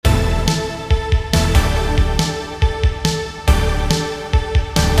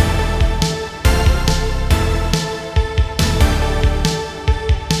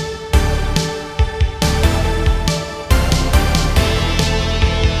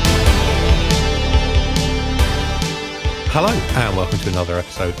Hello and welcome to another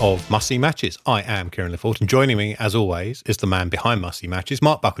episode of Must See Matches. I am Kieran Lefort and joining me as always is the man behind Must See Matches,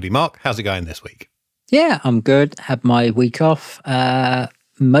 Mark Buckley. Mark, how's it going this week? Yeah, I'm good. Had my week off,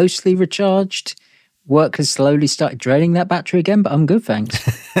 mostly recharged. Work has slowly started draining that battery again, but I'm good,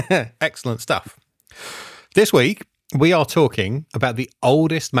 thanks. Excellent stuff. This week we are talking about the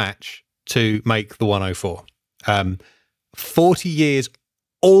oldest match to make the 104. 40 years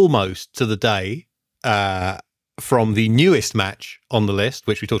almost to the day from the newest match on the list,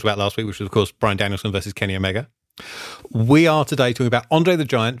 which we talked about last week, which was, of course, Bryan Danielson versus Kenny Omega. We are today talking about Andre the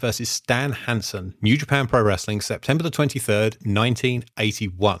Giant versus Stan Hansen, New Japan Pro Wrestling, September the 23rd,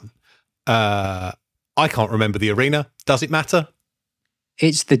 1981. I can't remember the arena. Does it matter?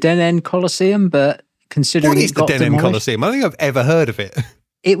 It's the Den Coliseum, but considering what is the Den Coliseum? I don't think I've ever heard of it.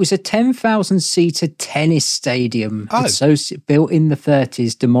 It was a 10,000-seater tennis stadium. Built in the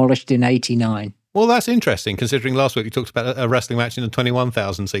 30s, demolished in 89. Well, that's interesting, considering last week we talked about a wrestling match in a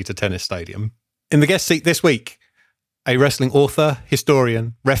 21,000-seater tennis stadium. In the guest seat this week, a wrestling author,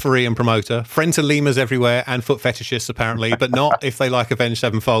 historian, referee and promoter, friend to lemurs everywhere and foot fetishists apparently, but not if they like Avenged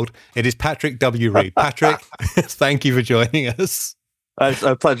Sevenfold. It is Patrick W. Reed. Patrick, thank you for joining us. It's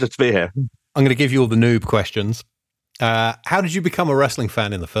a pleasure to be here. I'm going to give you all the noob questions. How did you become a wrestling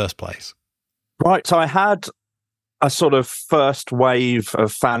fan in the first place? Right, so I had a sort of first wave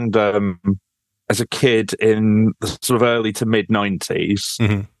of fandom as a kid in the sort of early to mid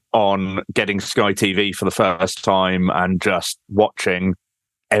 90s on getting Sky TV for the first time and just watching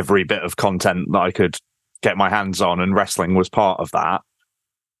every bit of content that I could get my hands on, and wrestling was part of that.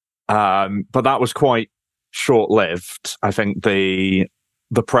 But that was quite short-lived. I think the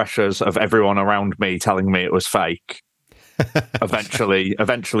pressures of everyone around me telling me it was fake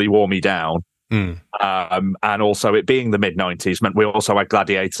eventually wore me down. And also it being the mid 90s meant we also had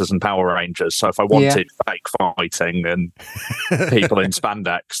gladiators and Power Rangers. So if I wanted fake fighting and people in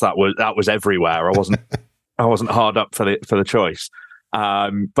spandex, that was everywhere. I wasn't hard up for the choice.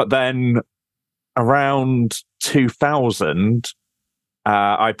 But then around 2000,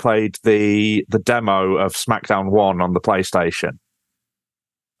 I played the demo of SmackDown 1 on the PlayStation.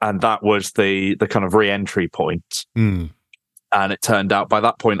 And that was the kind of re-entry point. And it turned out by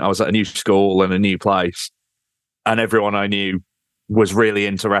that point I was at a new school and a new place, and everyone I knew was really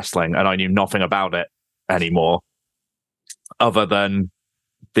into wrestling, and I knew nothing about it anymore, other than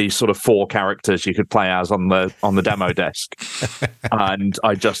these sort of 4 characters you could play as on the demo disc. And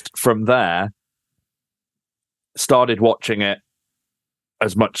I just from there started watching it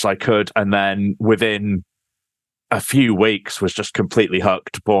as much as I could, and then within a few weeks was just completely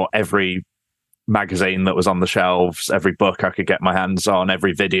hooked. Bought every magazine that was on the shelves, every book I could get my hands on,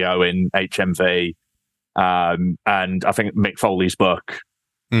 every video in HMV. And I think Mick Foley's book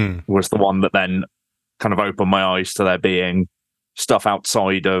was the one that then kind of opened my eyes to there being stuff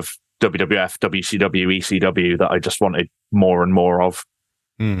outside of WWF, WCW, ECW that I just wanted more and more of.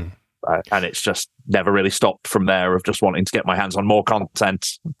 And it's just never really stopped from there of just wanting to get my hands on more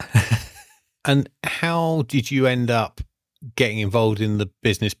content. And how did you end up getting involved in the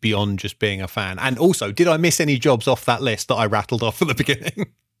business beyond just being a fan? And also, did I miss any jobs off that list that I rattled off at the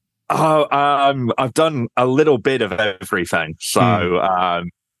beginning? I've done a little bit of everything. So I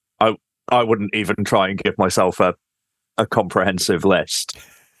wouldn't even try and give myself a comprehensive list.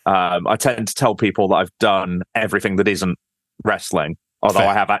 I tend to tell people that I've done everything that isn't wrestling, although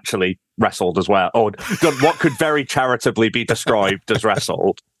I have actually wrestled as well, or done what could very charitably be described as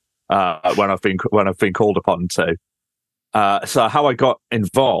wrestled when I've been called upon to. So how I got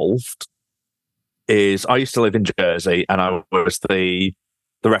involved is I used to live in Jersey, and I was the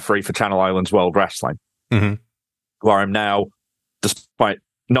referee for Channel Islands World Wrestling, where I'm now, despite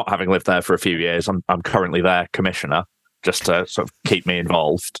not having lived there for a few years, I'm currently their commissioner, just to sort of keep me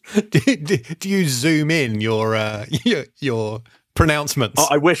involved. Do you zoom in your pronouncements?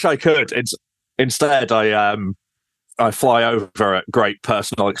 I wish I could. Instead, I fly over at great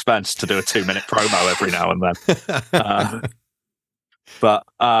personal expense to do a 2-minute promo every now and then. But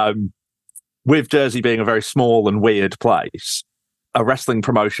with Jersey being a very small and weird place, a wrestling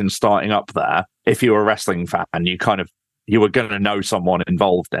promotion starting up there, if you were a wrestling fan, you were going to know someone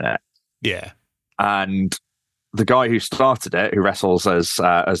involved in it. Yeah. And the guy who started it, who wrestles as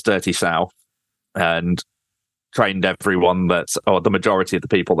Dirty South and trained everyone or the majority of the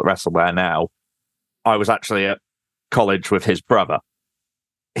people that wrestle there now, I was actually at college with his brother.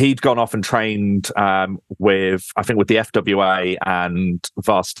 He'd gone off and trained with the FWA and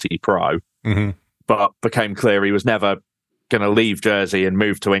Varsity Pro, but became clear he was never going to leave Jersey and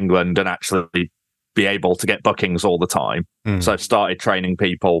move to England and actually be able to get bookings all the time. So I started training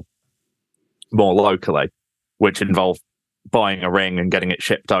people more locally, which involved buying a ring and getting it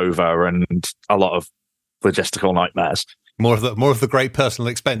shipped over, and a lot of logistical nightmares. More of the great personal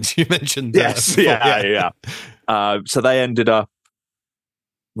expense you mentioned. Yes, yeah. So they ended up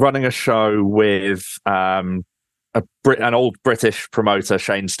running a show with an old British promoter,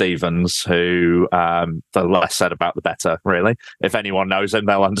 Shane Stevens, who the less said about the better, really. If anyone knows him,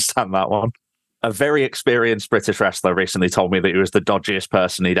 they'll understand that one. A very experienced British wrestler recently told me that he was the dodgiest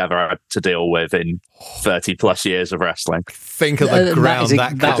person he'd ever had to deal with in 30 plus years of wrestling. Think of the ground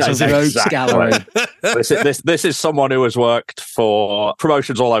that's a rogues gallery. This is someone who has worked for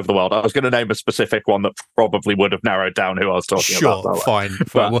promotions all over the world. I was going to name a specific one that probably would have narrowed down who I was talking about. Sure, fine.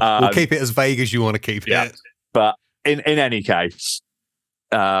 But, we'll keep it as vague as you want to keep it. But in any case,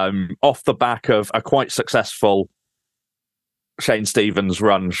 off the back of a quite successful Shane Stevens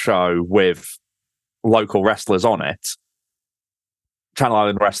run show with local wrestlers on it, Channel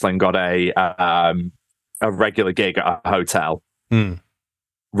Island Wrestling got a regular gig at a hotel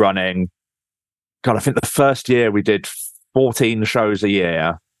running. God, I think the first year we did 14 shows a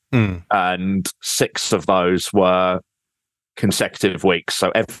year, and 6 of those were consecutive weeks.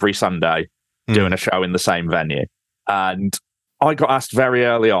 So every Sunday doing a show in the same venue. And I got asked very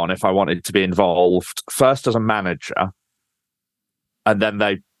early on if I wanted to be involved, first as a manager, and then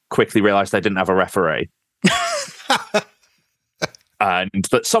they quickly realized they didn't have a referee. And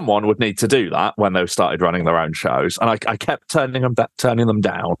that someone would need to do that when they started running their own shows. And I kept turning them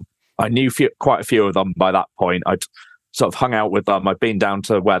down. I knew quite a few of them by that point. I'd sort of hung out with them. I'd been down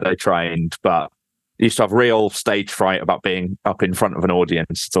to where they trained, but I used to have real stage fright about being up in front of an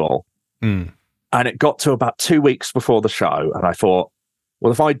audience at all. And it got to about 2 weeks before the show, and I thought,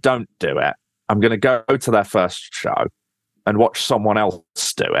 well, if I don't do it, I'm going to go to their first show and watch someone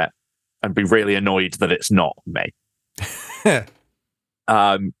else do it and be really annoyed that it's not me.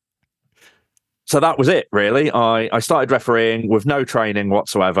 So that was it, really. I started refereeing with no training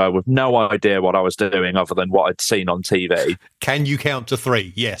whatsoever, with no idea what I was doing other than what I'd seen on TV. Can you count to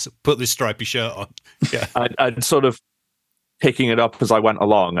 3? Yes. Put this stripy shirt on. Yeah. and sort of picking it up as I went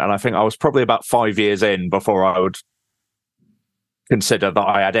along. And I think I was probably about 5 years in before I would consider that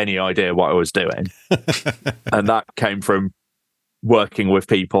I had any idea what I was doing. And that came from working with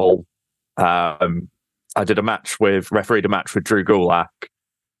people. I did refereed a match with Drew Gulak,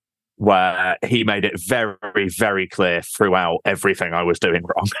 where he made it very, very clear throughout everything I was doing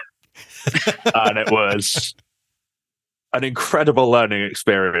wrong. And it was an incredible learning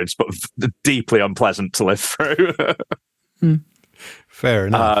experience, but deeply unpleasant to live through. Fair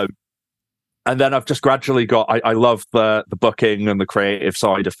enough. And then I've just gradually I love the booking and the creative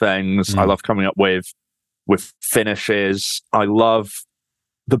side of things. I love coming up with finishes. I love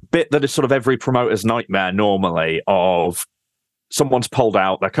the bit that is sort of every promoter's nightmare normally of someone's pulled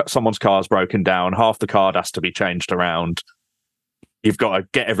out, someone's car's broken down, half the card has to be changed around. You've got to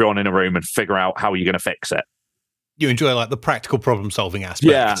get everyone in a room and figure out how you're going to fix it. You enjoy like the practical problem solving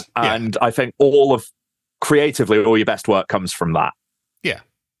aspect. Yeah, and I think creatively, all your best work comes from that. Yeah.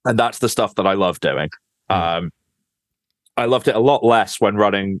 And that's the stuff that I love doing. I loved it a lot less when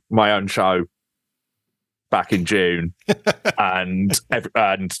running my own show back in June and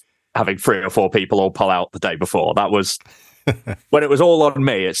having 3 or 4 people all pull out the day before. That was when it was all on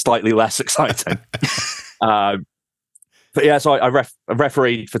me. It's slightly less exciting. But yeah, so I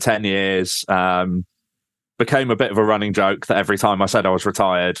refereed for 10 years. Became a bit of a running joke that every time I said I was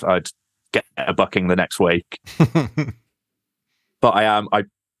retired, I'd get a booking the next week. But I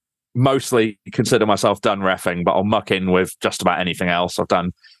mostly consider myself done reffing, but I'll muck in with just about anything else. I've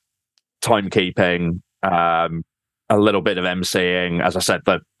done timekeeping, a little bit of emceeing. As I said,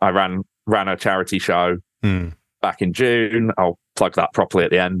 that I ran a charity show back in June. I'll plug that properly at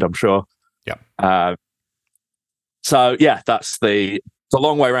the end, I'm sure. Yeah. So yeah, that's the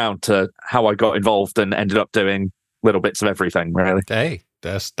long way around to how I got involved and ended up doing little bits of everything, really. Hey,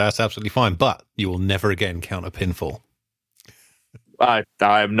 that's absolutely fine, but you will never again count a pinfall. I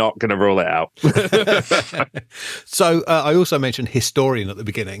am not going to rule it out. So I also mentioned historian at the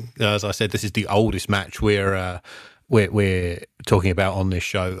beginning. As I said, this is the oldest match we're talking about on this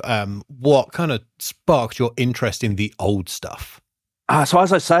show. What kind of sparked your interest in the old stuff? So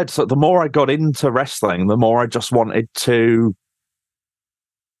as I said, the more I got into wrestling, the more I just wanted to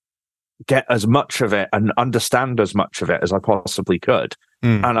get as much of it and understand as much of it as I possibly could.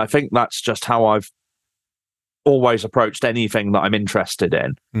 And I think that's just how I've always approached anything that I'm interested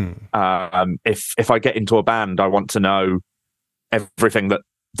in. If I get into a band, I want to know everything that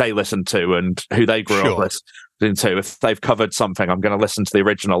they listen to and who they grew up listening to. If they've covered something, I'm going to listen to the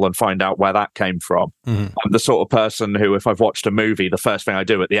original and find out where that came from. I'm the sort of person who, if I've watched a movie, the first thing I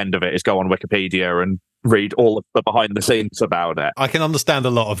do at the end of it is go on Wikipedia and read all of the behind the scenes about it. I can understand a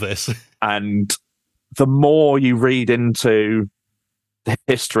lot of this. And the more you read into the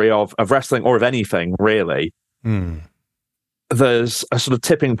history of wrestling or of anything, really, there's a sort of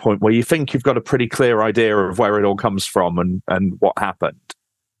tipping point where you think you've got a pretty clear idea of where it all comes from and what happened.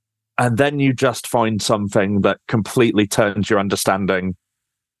 And then you just find something that completely turns your understanding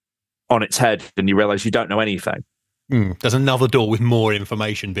on its head and you realize you don't know anything. There's another door with more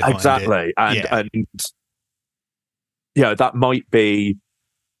information behind it. And that might be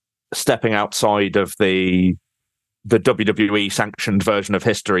stepping outside of the WWE sanctioned version of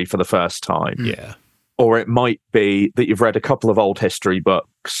history for the first time. Yeah. Or it might be that you've read a couple of old history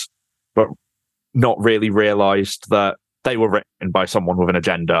books, but not really realized that they were written by someone with an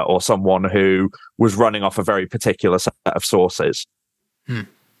agenda or someone who was running off a very particular set of sources.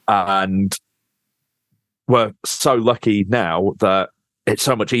 And we're so lucky now that it's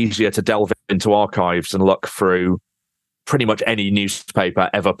so much easier to delve into archives and look through pretty much any newspaper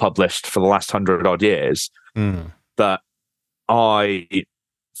ever published for the last 100-odd years that I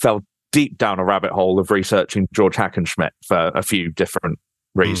fell deep down a rabbit hole of researching George Hackenschmidt for a few different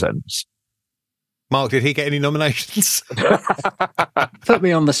reasons. Mark, did he get any nominations? Put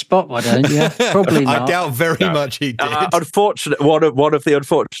me on the spot, why don't you? Probably not. I doubt very much he did. One of the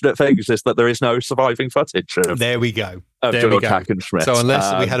unfortunate things is that there is no surviving footage of, there we go. Of there George Hackenschmidt. So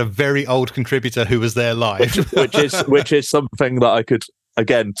unless we had a very old contributor who was there live. which is something that I could,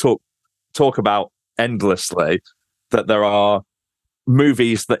 again, talk about endlessly, that there are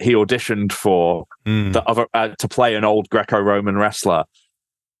movies that he auditioned for that to play an old Greco-Roman wrestler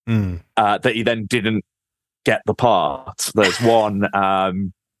that he then didn't get the part. There's one,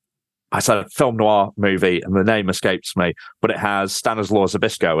 it's a film noir movie, and the name escapes me, but it has Stanislaw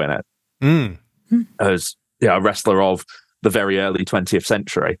Zabisco in it as a wrestler of the very early 20th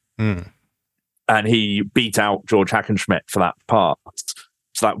century. And he beat out George Hackenschmidt for that part.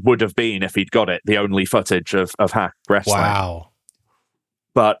 So that would have been, if he'd got it, the only footage of Hack wrestling. Wow.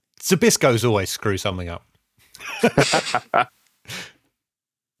 But Zabisco's always screw something up.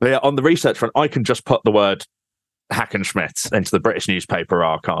 Yeah, on the research front, I can just put the word Hackenschmidt into the British newspaper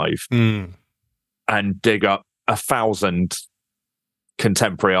archive and dig up 1,000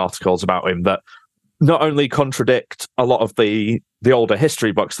 contemporary articles about him that not only contradict a lot of the older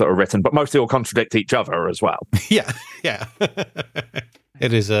history books that were written, but mostly all contradict each other as well. Yeah.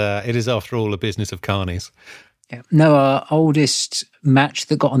 It is after all a business of carnies. Yeah. No, our oldest match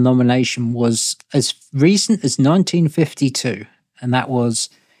that got a nomination was as recent as 1952, and that was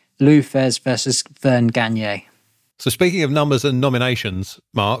Lou Fez versus Vern Gagne. So speaking of numbers and nominations,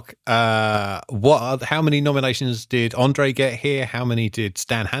 Mark, how many nominations did Andre get here? How many did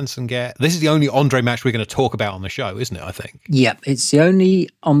Stan Hansen get? This is the only Andre match we're going to talk about on the show, isn't it, I think? Yeah, it's the only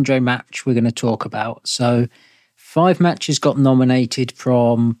Andre match we're going to talk about. So 5 matches got nominated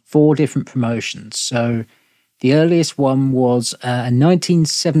from 4 different promotions. So the earliest one was a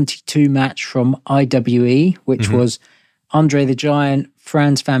 1972 match from IWE, which was Andre the Giant,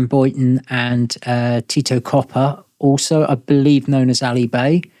 Franz Van Boyten, and Tito Copper, also I believe known as Ali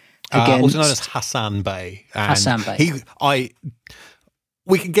Bey. Also known as Hassan Bey. Hassan Bey.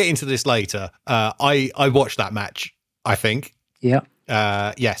 We can get into this later. I watched that match, I think. Yeah.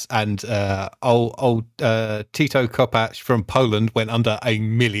 Yes, and old Tito Kopacz from Poland went under a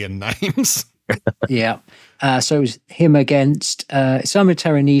million names. Yeah. So it was him against Isamu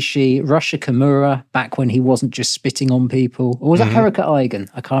Teranishi, Russia Kimura, back when he wasn't just spitting on people. Or was it Haruka Eigen?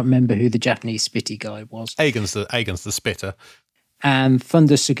 I can't remember who the Japanese spitty guy was. Eigen's the spitter. And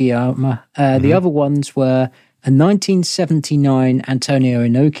Thunder Sugiyama. The other ones were a 1979 Antonio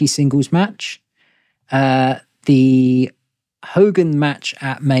Inoki singles match, the Hogan match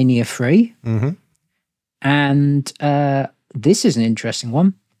at Mania 3, and this is an interesting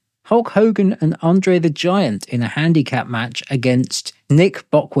one. Hulk Hogan and Andre the Giant in a handicap match against Nick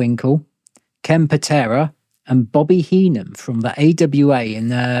Bockwinkel, Ken Patera, and Bobby Heenan from the AWA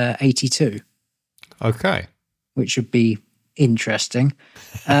in 82. Okay. Which would be interesting.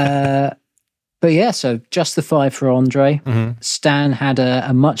 But yeah, so just the 5 for Andre. Stan had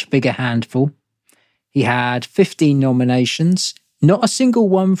a much bigger handful. He had 15 nominations, not a single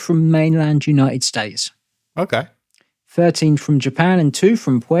one from mainland United States. Okay. 13 from Japan and 2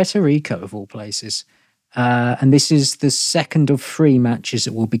 from Puerto Rico, of all places. And this is the second of 3 matches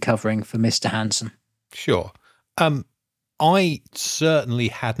that we'll be covering for Mr. Hansen. Sure. I certainly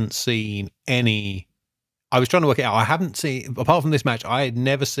hadn't seen any. I was trying to work it out. I haven't seen, apart from this match, I had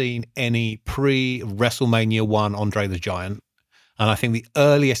never seen any pre-WrestleMania 1 Andre the Giant. And I think the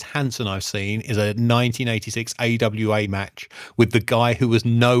earliest Hansen I've seen is a 1986 AWA match with the guy who was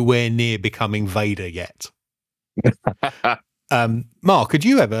nowhere near becoming Vader yet. Mark, had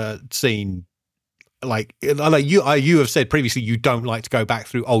you ever seen, like you have said previously you don't like to go back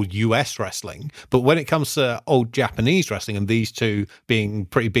through old US wrestling, but when it comes to old Japanese wrestling and these two being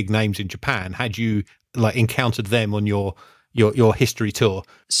pretty big names in Japan, had you like encountered them on your history tour?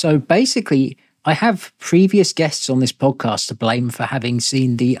 So basically, I have previous guests on this podcast to blame for having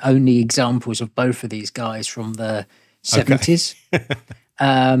seen the only examples of both of these guys from the 70s.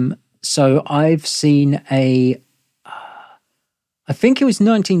 So I've seen I think it was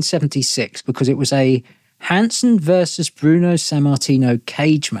 1976, because it was a Hansen versus Bruno Sammartino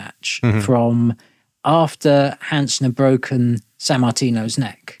cage match from after Hansen had broken Sammartino's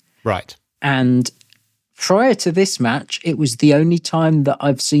neck. Right. And prior to this match, it was the only time that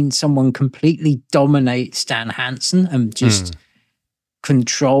I've seen someone completely dominate Stan Hansen and just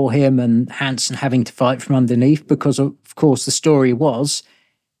control him, and Hansen having to fight from underneath, because of course the story was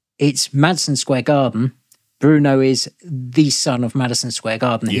it's Madison Square Garden. Bruno is the son of Madison Square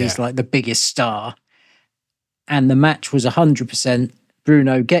Garden. He's like the biggest star. And the match was 100%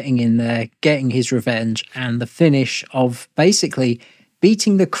 Bruno getting in there, getting his revenge, and the finish of basically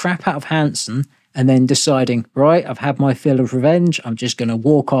beating the crap out of Hansen and then deciding, right, I've had my fill of revenge. I'm just going to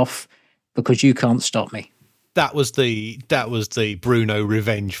walk off because you can't stop me. That was the Bruno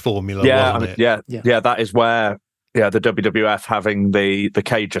revenge formula, wasn't it? Yeah, that is where the WWF having the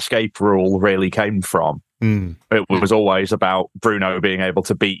cage escape rule really came from. It was always about Bruno being able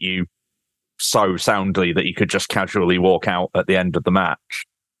to beat you so soundly that you could just casually walk out at the end of the match.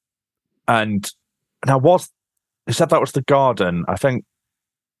 And now, you said that was the Garden. I think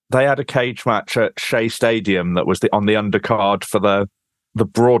they had a cage match at Shea Stadium that was on the undercard for the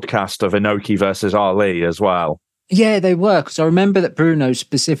broadcast of Inoki versus Ali as well. Yeah, they were, because I remember that Bruno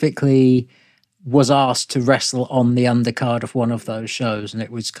specifically was asked to wrestle on the undercard of one of those shows, and it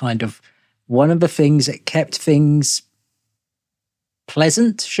was kind of one of the things that kept things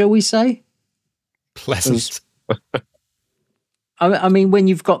pleasant, shall we say? Pleasant. I mean, when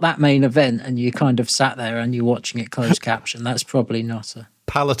you've got that main event and you kind of sat there and you're watching it closed caption, that's probably not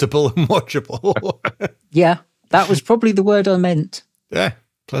palatable and watchable. Yeah, that was probably the word I meant. Yeah,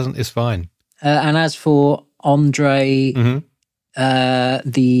 pleasant is fine. And as for Andre,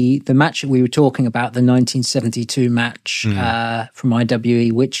 the match that we were talking about, the 1972 match from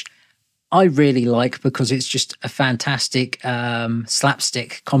IWE, which I really like because it's just a fantastic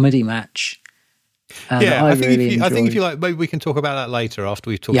slapstick comedy match. I think if you like, maybe we can talk about that later after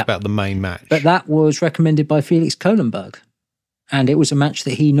we've talked about the main match. But that was recommended by Felix Kohlenberg, and it was a match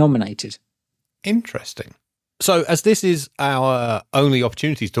that he nominated. Interesting. So as this is our only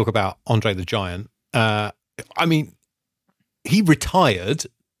opportunity to talk about Andre the Giant, I mean, he retired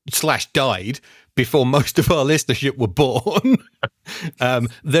 / died before most of our listenership were born.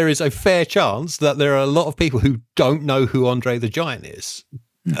 There is a fair chance that there are a lot of people who don't know who Andre the Giant is.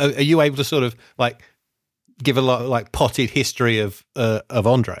 Are you able to sort of like give a lot of like potted history of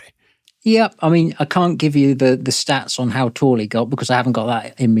Andre? Yeah, I mean, I can't give you the stats on how tall he got because I haven't got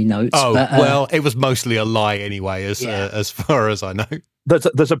that in my notes. Oh, but, well, it was mostly a lie anyway, as far as I know.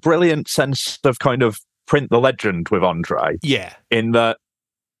 There's a brilliant sense of kind of print the legend with Andre. Yeah. In that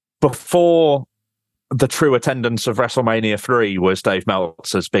before the true attendance of WrestleMania 3 was Dave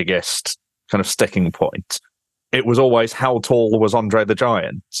Meltzer's biggest kind of sticking point, it was always how tall was Andre the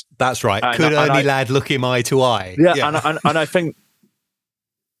Giant. That's right. Could any lad look him eye to eye? Yeah. And I think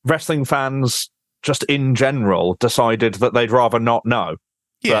wrestling fans just in general decided that they'd rather not know.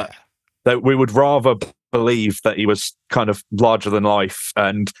 Yeah. That we would rather believe that he was kind of larger than life.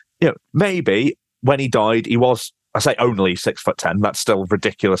 And, maybe when he died, he was, I say only 6'10". That's still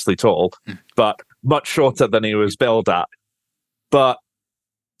ridiculously tall, but much shorter than he was billed at. But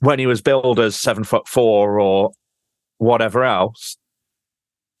when he was billed as 7'4" or whatever else,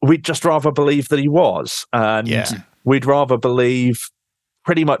 we'd just rather believe that he was. And we'd rather believe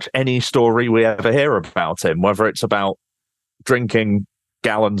pretty much any story we ever hear about him, whether it's about drinking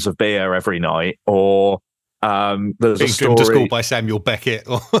gallons of beer every night or there's being a story driven to school by Samuel Beckett.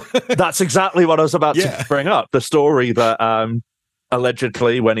 That's exactly what I was about to bring up. The story that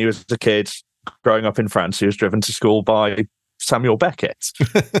allegedly when he was a kid growing up in France, he was driven to school by Samuel Beckett.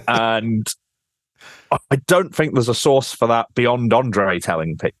 And I don't think there's a source for that beyond Andre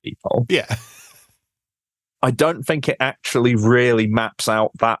telling people. Yeah. I don't think it actually really maps out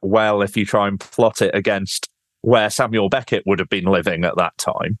that well if you try and plot it against where Samuel Beckett would have been living at that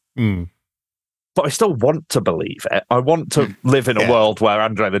time. But I still want to believe it. I want to live in a world where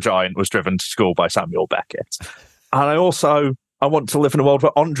Andre the Giant was driven to school by Samuel Beckett. And I want to live in a world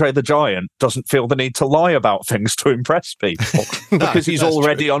where Andre the Giant doesn't feel the need to lie about things to impress people because he's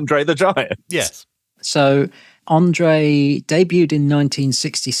already true. Andre the Giant. Yes. So Andre debuted in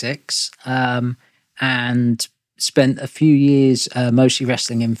 1966 and spent a few years mostly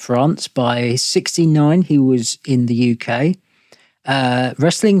wrestling in France. By 69, he was in the UK,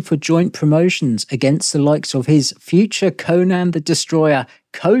 wrestling for joint promotions against the likes of his future Conan the Destroyer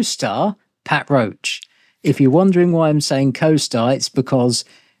co-star, Pat Roach. If you're wondering why I'm saying co-star, it's because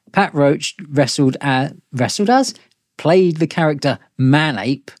Pat Roach played the character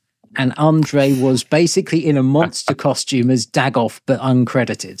Man-Ape, and Andre was basically in a monster costume as Dagoff, but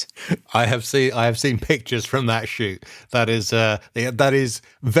uncredited. I have seen pictures from that shoot. That is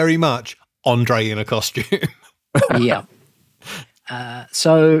very much Andre in a costume. Yeah.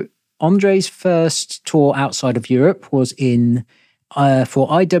 So Andre's first tour outside of Europe was for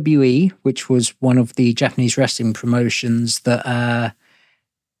IWE, which was one of the Japanese wrestling promotions that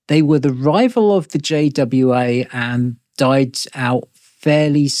they were the rival of the JWA and died out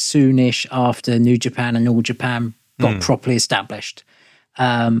fairly soonish after New Japan and All Japan got properly established.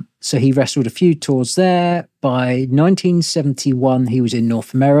 So he wrestled a few tours there. By 1971, he was in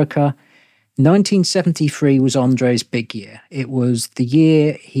North America. 1973 was Andre's big year. It was the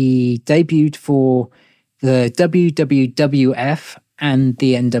year he debuted for the WWF and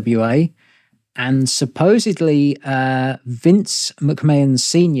the NWA. And supposedly Vince McMahon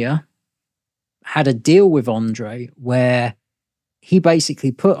Sr. had a deal with Andre where he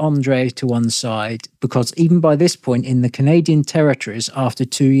basically put Andre to one side because even by this point in the Canadian territories, after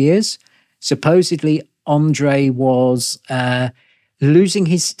 2 years, supposedly Andre was losing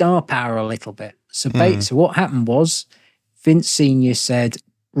his star power a little bit. So what happened was Vince Sr. said,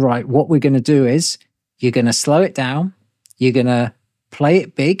 right, what we're going to do is you're going to slow it down. You're going to play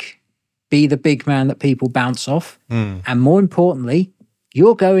it big, be the big man that people bounce off. And more importantly,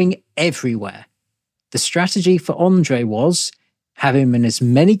 you're going everywhere. The strategy for Andre was have him in as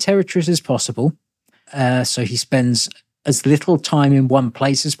many territories as possible. So he spends as little time in one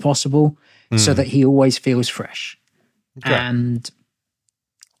place as possible so that he always feels fresh. Okay. And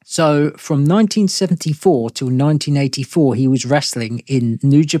so from 1974 till 1984, he was wrestling in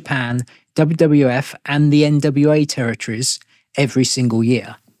New Japan, WWF, and the NWA territories every single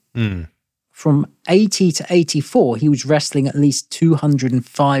year. From 80 to 84, he was wrestling at least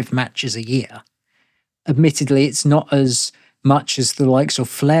 205 matches a year. Admittedly, it's not as much as the likes of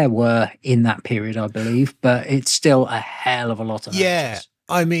Flair were in that period, I believe, but it's still a hell of a lot of matches. Yeah,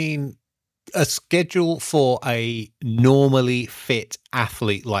 I mean, a schedule for a normally fit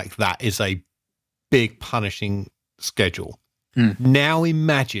athlete like that is a big punishing schedule. Now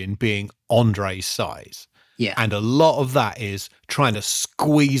imagine being Andre's size. Yeah. And a lot of that is trying to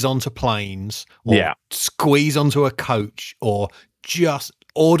squeeze onto planes or squeeze onto a coach, or just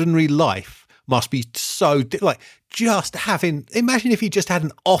ordinary life must be so imagine if you just had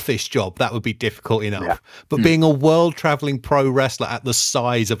an office job, that would be difficult enough. Yeah. But being a world traveling pro wrestler at the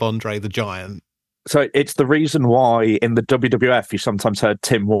size of Andre the Giant. So it's the reason why in the WWF you sometimes heard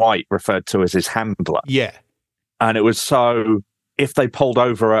Tim White referred to as his handler. Yeah. And it was so if they pulled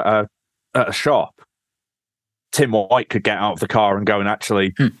over at a shop, Tim White could get out of the car and go and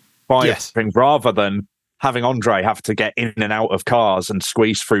actually buy everything, rather than having Andre have to get in and out of cars and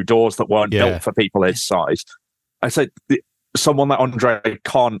squeeze through doors that weren't built for people his size. I said, someone like Andre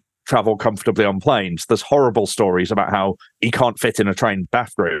can't travel comfortably on planes. There's horrible stories about how he can't fit in a train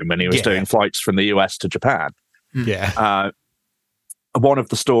bathroom, and he was doing flights from the US to Japan. Yeah. One of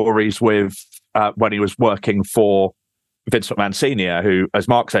the stories with when he was working for Vince McMahon Sr., who, as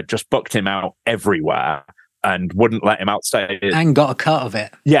Mark said, just booked him out everywhere and wouldn't let him outstay. And got a cut of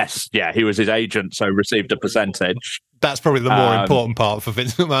it. Yes, yeah, he was his agent, so received a percentage. That's probably the more important part for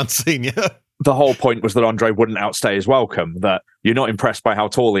Vince McMahon Sr. The whole point was that Andre wouldn't outstay his welcome, that you're not impressed by how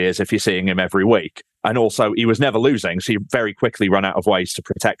tall he is if you're seeing him every week. And also, he was never losing, so you very quickly run out of ways to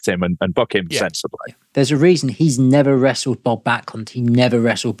protect him and book him sensibly. There's a reason he's never wrestled Bob Backlund. He never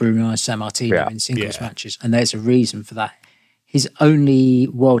wrestled Bruno Sammartino in singles matches, and there's a reason for that. His only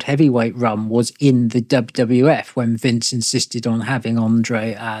world heavyweight run was in the WWF when Vince insisted on having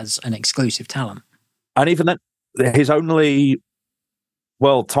Andre as an exclusive talent. And even then, his only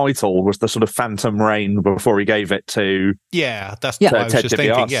world title was the sort of phantom reign before he gave it to that's what I was just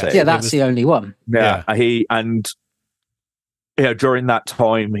thinking. That's the only one. During that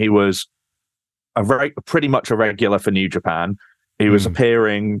time he was pretty much a regular for New Japan. He was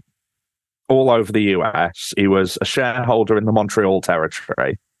appearing all over the US. He was a shareholder in the Montreal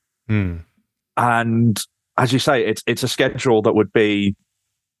territory. And as you say, it's a schedule that would be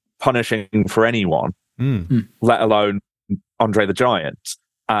punishing for anyone, let alone Andre the Giant.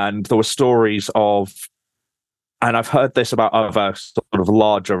 And there were stories of, and I've heard this about other sort of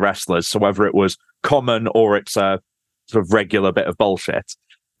larger wrestlers, so whether it was common or it's a sort of regular bit of bullshit,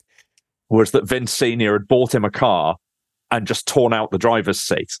 was that Vince Sr. had bought him a car and just torn out the driver's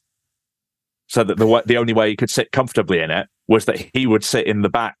seat. So that the only way he could sit comfortably in it was that he would sit in the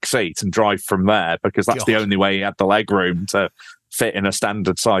back seat and drive from there, because that's the only way he had the leg room to fit in a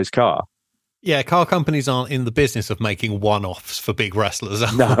standard size car. Yeah, car companies aren't in the business of making one-offs for big wrestlers.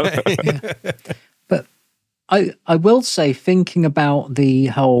 No. Yeah. But I will say, thinking about the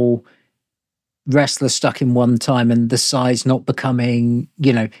whole wrestler stuck in one time and the size not becoming,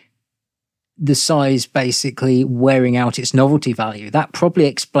 the size basically wearing out its novelty value, that probably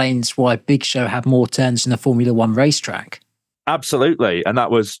explains why Big Show had more turns than a Formula One racetrack. Absolutely. And that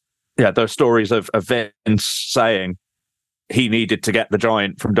was, those stories of Vince saying he needed to get the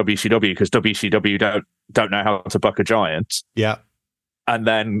Giant from WCW because WCW don't know how to book a Giant. Yeah. And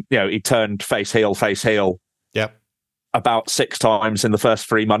then, he turned face heel. Yep. About 6 times in the first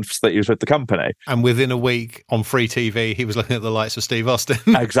 3 months that he was with the company. And within a week on free TV, he was looking at the lights of Steve Austin.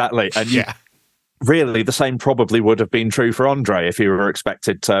 Exactly. And really, the same probably would have been true for Andre if he were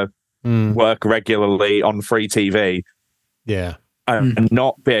expected to work regularly on free TV. Yeah. And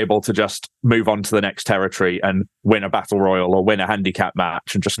not be able to just move on to the next territory and win a battle royal or win a handicap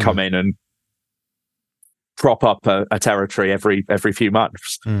match and just come in and prop up a territory every few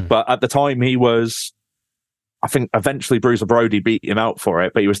months. But at the time he was, I think eventually Bruiser Brody beat him out for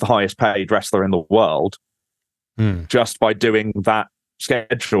it, but he was the highest paid wrestler in the world just by doing that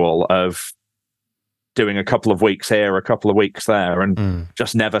schedule of doing a couple of weeks here, a couple of weeks there, and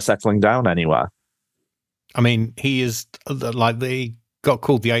just never settling down anywhere. I mean, he is they got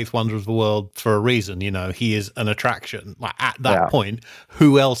called the eighth wonder of the world for a reason. He is an attraction. Like at that point,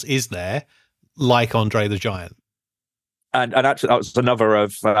 who else is there like Andre the Giant? And actually, that was another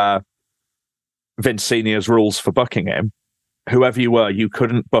of Vince Sr.'s rules for booking him. Whoever you were, you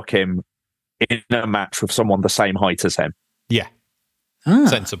couldn't book him in a match with someone the same height as him. Yeah.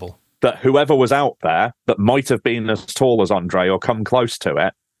 Sensible. That whoever was out there that might have been as tall as Andre or come close to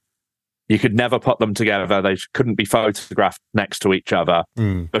it, you could never put them together. They couldn't be photographed next to each other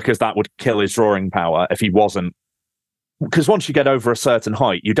because that would kill his drawing power if he wasn't. Because once you get over a certain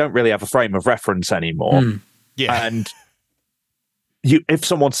height, you don't really have a frame of reference anymore. Yeah. And if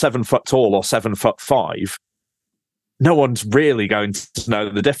someone's 7 foot tall or 7'5", no one's really going to know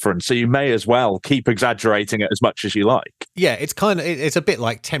the difference. So you may as well keep exaggerating it as much as you like. Yeah, it's a bit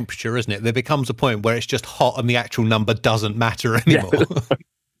like temperature, isn't it? There becomes a point where it's just hot and the actual number doesn't matter anymore. Yeah.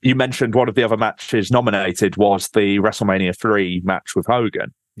 You mentioned one of the other matches nominated was the WrestleMania 3 match with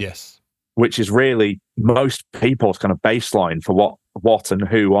Hogan. Yes. Which is really most people's kind of baseline for what and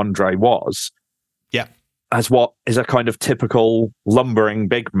who Andre was. Yeah. As what is a kind of typical lumbering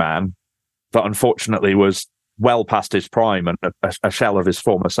big man that unfortunately was well past his prime and a shell of his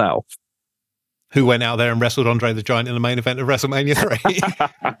former self. Who went out there and wrestled Andre the Giant in the main event of WrestleMania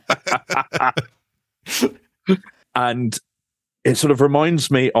 3. And it sort of reminds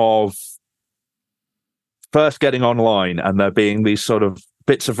me of first getting online and there being these sort of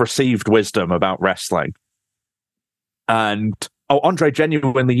bits of received wisdom about wrestling. And, Andre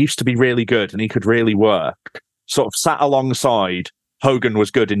genuinely used to be really good and he could really work. Sort of sat alongside Hogan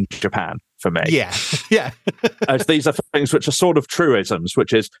was good in Japan for me. Yeah, yeah. As these are things which are sort of truisms,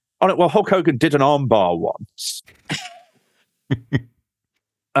 which is, Hulk Hogan did an armbar once.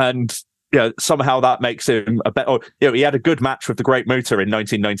 And somehow that makes him a better. He had a good match with the Great Muta in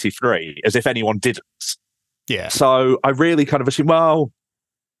 1993, as if anyone didn't. Yeah. So I really kind of assume,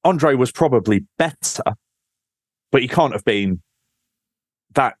 Andre was probably better, but he can't have been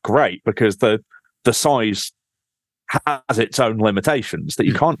that great because the size has its own limitations. That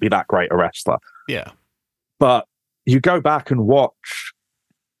you can't be that great a wrestler. Yeah. But you go back and watch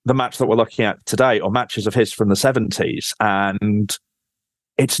the match that we're looking at today, or matches of his from the 70s, and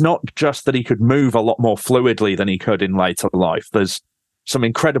it's not just that he could move a lot more fluidly than he could in later life. There's some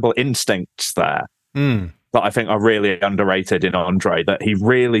incredible instincts there that I think are really underrated in Andre, that he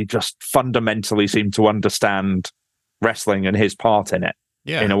really just fundamentally seemed to understand wrestling and his part in it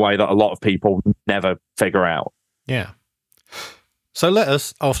in a way that a lot of people never figure out. Yeah. So let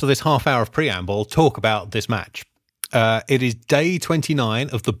us, after this half hour of preamble, talk about this match. It is day 29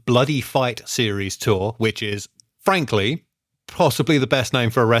 of the Bloody Fight Series tour, which is, frankly, possibly the best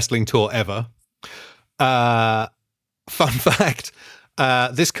name for a wrestling tour ever. Fun fact,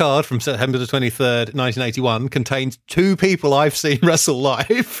 this card from September the 23rd, 1981 contains 2 people I've seen wrestle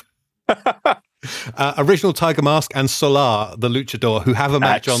live. Original Tiger Mask and Solar, the luchador, who have a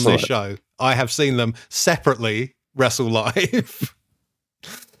match on this show. I have seen them separately wrestle live.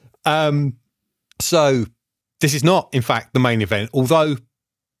 So this is not, in fact, the main event, although,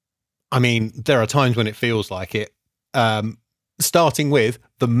 I mean, there are times when it feels like it. Starting with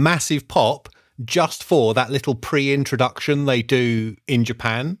the massive pop just for that little pre-introduction they do in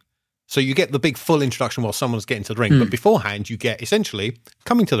Japan. So you get the big full introduction while someone's getting to the ring, but beforehand you get essentially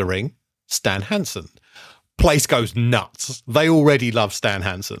coming to the ring, Stan Hansen. Place goes nuts. They already love Stan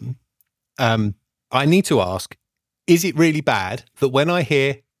Hansen. I need to ask, is it really bad that when I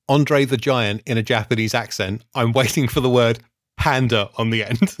hear Andre the Giant in a Japanese accent, I'm waiting for the word panda on the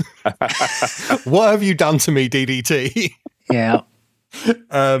end? What have you done to me, DDT? Yeah.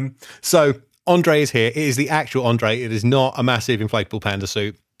 So Andre is here. It is the actual Andre. It is not a massive inflatable panda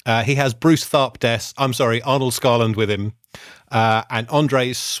suit. He has Arnold Scarland with him. And Andre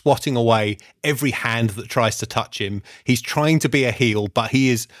is swatting away every hand that tries to touch him. He's trying to be a heel, but he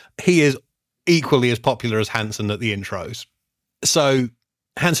is equally as popular as Hansen at the intros. So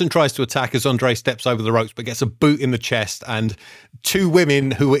Hansen tries to attack as Andre steps over the ropes, but gets a boot in the chest, and two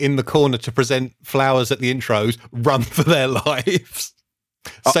women who were in the corner to present flowers at the intros run for their lives.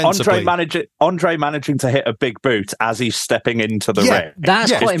 Andre managing to hit a big boot as he's stepping into the ring.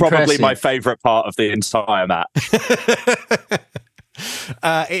 That's quite probably impressive. My favourite part of the entire match.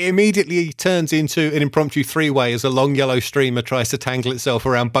 It immediately turns into an impromptu three-way as a long yellow streamer tries to tangle itself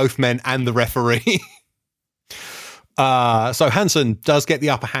around both men and the referee. So Hansen does get the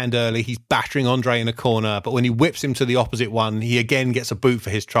upper hand early. He's battering Andre in a corner, but when he whips him to the opposite one, he again gets a boot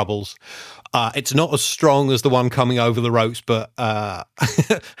for his troubles. It's not as strong as the one coming over the ropes, but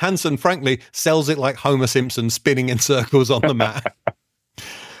Hansen, frankly, sells it like Homer Simpson spinning in circles on the mat.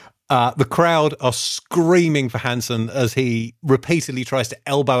 The crowd are screaming for Hansen as he repeatedly tries to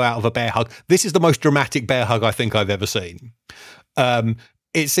elbow out of a bear hug. This is the most dramatic bear hug I think I've ever seen.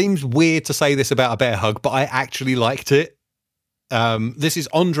 It seems weird to say this about a bear hug, but I actually liked it. This is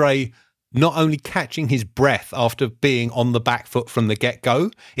Andre not only catching his breath after being on the back foot from the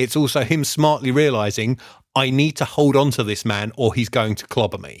get-go, it's also him smartly realizing, I need to hold on to this man or he's going to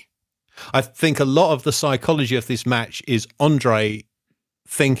clobber me. I think a lot of the psychology of this match is Andre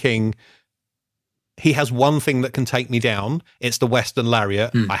thinking he has one thing that can take me down. It's the Western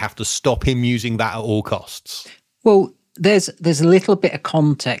Lariat. I have to stop him using that at all costs. Well, there's a little bit of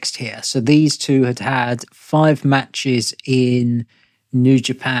context here. So these two had 5 matches in New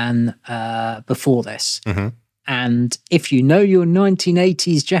Japan before this. Mm-hmm. And if you know your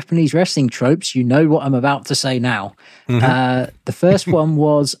 1980s Japanese wrestling tropes, you know what I'm about to say now. Mm-hmm. The first one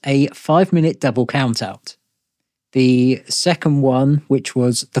was a 5-minute double countout. The second one, which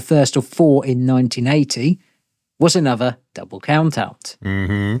was the first of 4 in 1980, was another double countout.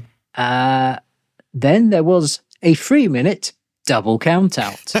 Mm-hmm. Then there was a 3-minute double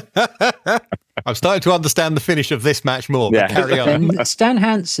countout. I'm starting to understand the finish of this match more, but carry on. Then Stan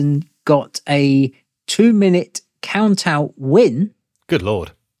Hansen got a 2-minute countout win. Good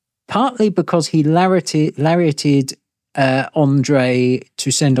Lord. Partly because he lariated Andre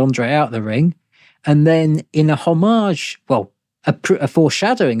to send Andre out of the ring. And then in a homage, well, a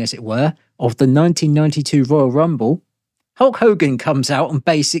foreshadowing, as it were, of the 1992 Royal Rumble, Hulk Hogan comes out and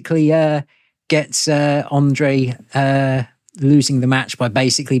basically gets Andre losing the match by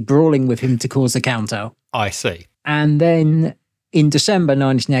basically brawling with him to cause the countout. I see. And then in December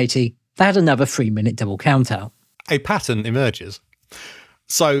 1980, they had another 3-minute double countout. A pattern emerges.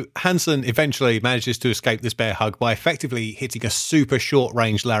 So Hansen eventually manages to escape this bear hug by effectively hitting a super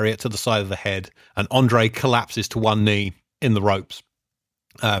short-range lariat to the side of the head, and Andre collapses to one knee in the ropes.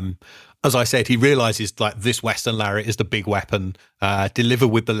 As I said, he realizes like this Western lariat is the big weapon, deliver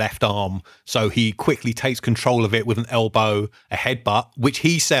with the left arm. So he quickly takes control of it with an elbow, a headbutt, which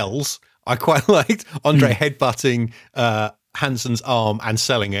he sells. I quite liked Andre headbutting Hansen's arm and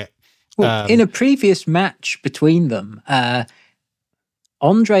selling it. Well, in a previous match between them,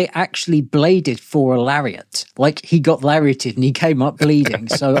 Andre actually bladed for a lariat. Like, he got lariated and he came up bleeding.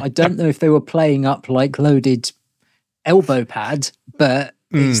 So I don't know if they were playing up like loaded elbow pad, but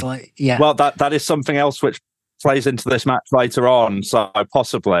it's like, yeah. Well, that is something else which plays into this match later on, so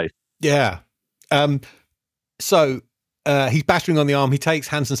possibly. Yeah. So he's battering on the arm. He takes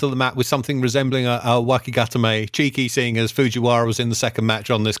Hansen to the mat with something resembling a wakigatame. Cheeky, seeing as Fujiwara was in the second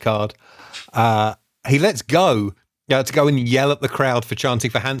match on this card. He lets go to go and yell at the crowd for chanting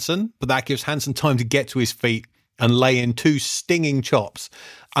for Hansen, but that gives Hansen time to get to his feet and lay in 2 stinging chops.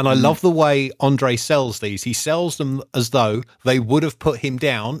 And I love the way Andre sells these. He sells them as though they would have put him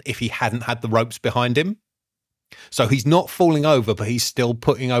down if he hadn't had the ropes behind him. So he's not falling over, but he's still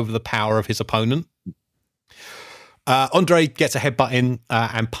putting over the power of his opponent. Andre gets a headbutt in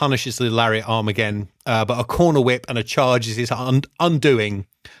and punishes the lariat arm again, but a corner whip and a charge is his undoing.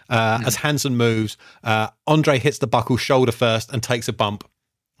 As Hansen moves, Andre hits the buckle shoulder first and takes a bump.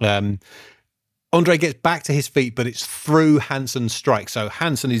 Andre gets back to his feet, but it's through Hansen's strike. So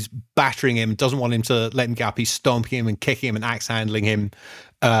Hansen is battering him, doesn't want him to let him get up. He's stomping him and kicking him and axe handling him.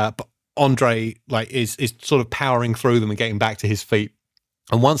 But Andre is sort of powering through them and getting back to his feet.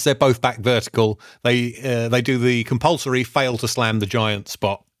 And once they're both back vertical, they do the compulsory fail to slam the giant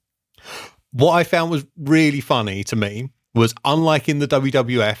spot. What I found was really funny to me was, unlike in the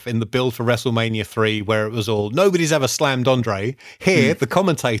WWF in the build for WrestleMania 3, where it was all, nobody's ever slammed Andre, here the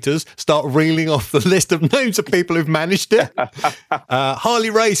commentators start reeling off the list of names of people who've managed it. Harley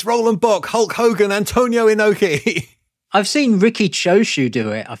Race, Roland Bock, Hulk Hogan, Antonio Inoki. I've seen Ricky Choshu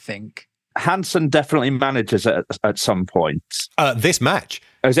do it, I think. Hansen definitely manages it at some point. This match.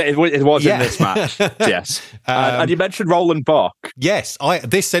 It was in this match, yes. And you mentioned Roland Bock. Yes,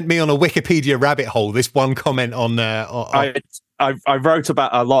 this sent me on a Wikipedia rabbit hole. This one comment on. I wrote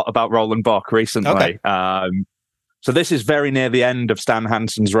a lot about Roland Bock recently. Okay. So this is very near the end of Stan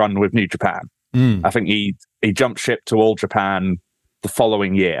Hansen's run with New Japan. I think he jumped ship to All Japan the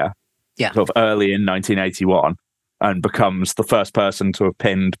following year, sort of early in 1981, and becomes the first person to have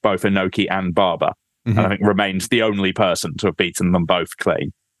pinned both Inoki and Barber. And I think remains the only person to have beaten them both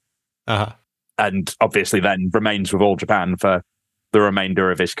clean. And obviously then remains with All Japan for the remainder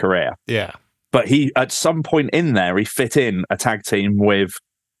of his career. Yeah. But he, at some point in there, he fit in a tag team with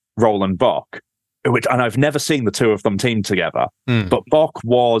Roland Bock, and I've never seen the two of them team together. But Bock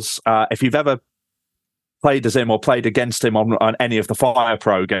was, if you've ever played as him or played against him on any of the Fire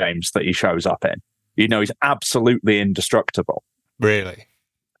Pro games that he shows up in, you know he's absolutely indestructible. Really?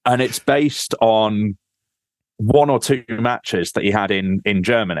 And it's based on one or two matches that he had in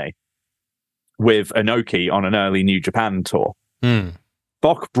Germany with Inoki on an early New Japan tour.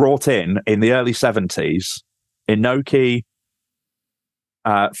 Bock brought in the early 70s, Inoki,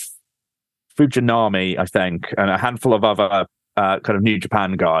 Fujinami, I think, and a handful of other kind of New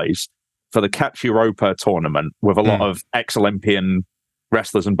Japan guys for the Catch Europa tournament with a lot of ex-Olympian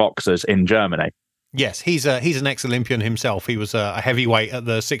wrestlers and boxers in Germany. Yes, he's an ex-Olympian himself. He was a heavyweight at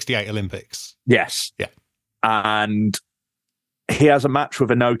the '68 Olympics. Yes. Yeah. And he has a match with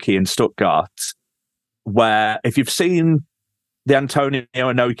Inoki in Stuttgart where, if you've seen the Antonio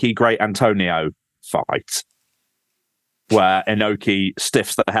Inoki Great Antonio fight, where Inoki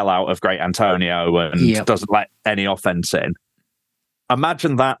stiffs the hell out of Great Antonio and doesn't let any offense in,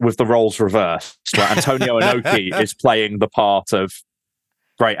 imagine that with the roles reversed, where Antonio Inoki is playing the part of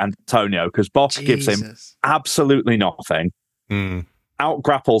Great Antonio, because Bock gives him absolutely nothing, out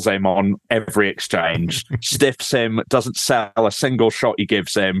grapples him on every exchange, stiffs him, doesn't sell a single shot he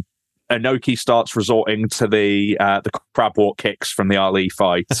gives him. Inoki starts resorting to the crab walk kicks from the Ali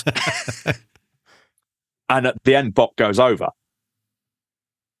fight. And at the end, Bock goes over.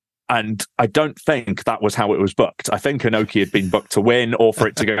 And I don't think that was how it was booked. I think Inoki had been booked to win or for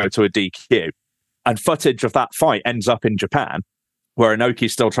it to go to a DQ. And footage of that fight ends up in Japan, where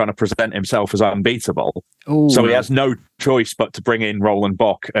Inoki's still trying to present himself as unbeatable. Ooh. So he has no choice but to bring in Roland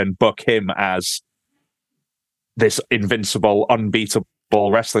Bock and book him as this invincible, unbeatable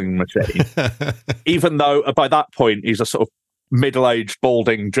wrestling machine. Even though by that point he's a sort of middle-aged,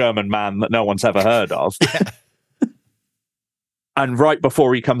 balding German man that no one's ever heard of. And right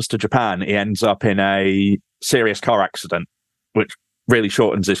before he comes to Japan, he ends up in a serious car accident, which really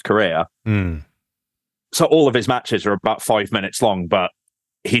shortens his career. So all of his matches are about 5 minutes long, but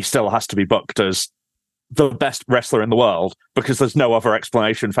he still has to be booked as the best wrestler in the world because there's no other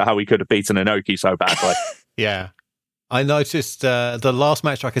explanation for how he could have beaten Inoki so badly. Yeah. I noticed the last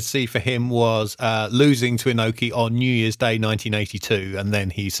match I could see for him was losing to Inoki on New Year's Day 1982, and then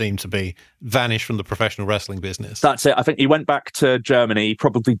he seemed to be vanished from the professional wrestling business. That's it. I think he went back to Germany. He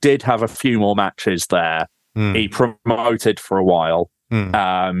probably did have a few more matches there. He promoted for a while.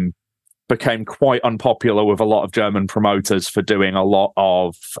 Became quite unpopular with a lot of German promoters for doing a lot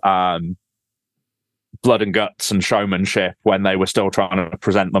of blood and guts and showmanship when they were still trying to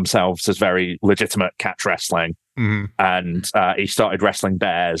present themselves as very legitimate catch wrestling. And he started wrestling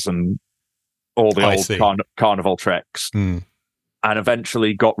bears and all the old carnival tricks, and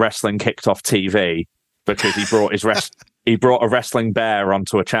eventually got wrestling kicked off TV because he brought a wrestling bear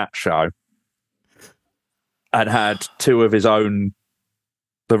onto a chat show and had two of his own,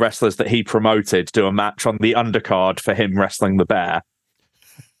 the wrestlers that he promoted, do a match on the undercard for him wrestling the bear,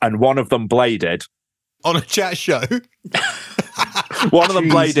 and one of them bladed on a chat show. One of them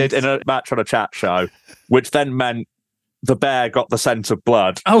bladed in a match on a chat show, which then meant the bear got the scent of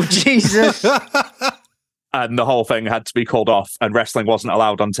blood. Oh, Jesus. and the whole thing had to be called off, and wrestling wasn't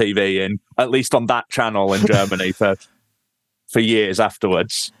allowed on TV, at least on that channel in Germany for years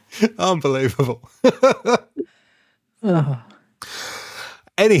afterwards. Unbelievable.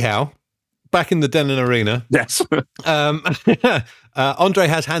 Anyhow, back in the Denon Arena. Yes. Andre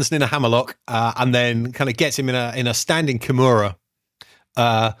has Hansen in a hammerlock and then kind of gets him in a standing Kimura.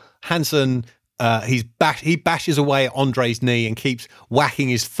 Hansen, he bashes away at Andre's knee and keeps whacking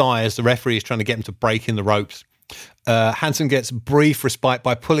his thigh as the referee is trying to get him to break in the ropes. Hansen gets brief respite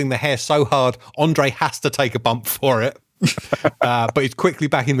by pulling the hair so hard Andre has to take a bump for it. But he's quickly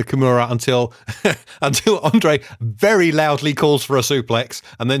back in the Kimura until Andre very loudly calls for a suplex,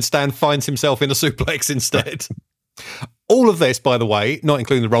 and then Stan finds himself in a suplex instead. All of this, by the way, not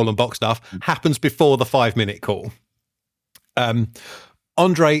including the roll and box stuff, happens before the 5-minute call.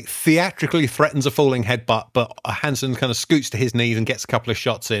 Andre theatrically threatens a falling headbutt, but Hansen kind of scoots to his knees and gets a couple of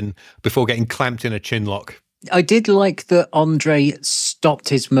shots in before getting clamped in a chin lock. I did like that Andre stopped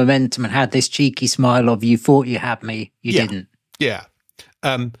his momentum and had this cheeky smile of, you thought you had me, you didn't. Yeah.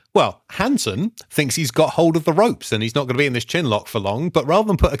 Well, Hansen thinks he's got hold of the ropes and he's not going to be in this chin lock for long, but rather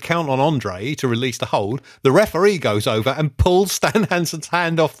than put a count on Andre to release the hold, the referee goes over and pulls Stan Hansen's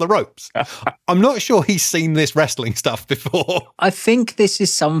hand off the ropes. I'm not sure he's seen this wrestling stuff before. I think this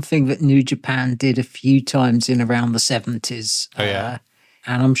is something that New Japan did a few times in around the 70s. Oh, yeah.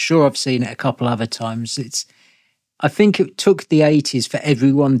 And I'm sure I've seen it a couple other times. I think it took the 80s for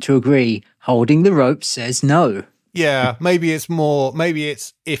everyone to agree holding the rope says no. Yeah, maybe it's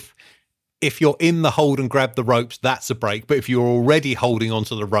if you're in the hold and grab the ropes, that's a break. But if you're already holding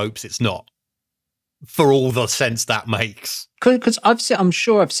onto the ropes, it's not. For all the sense that makes. Because I'm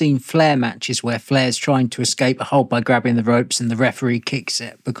sure I've seen Flair matches where Flair's trying to escape a hold by grabbing the ropes and the referee kicks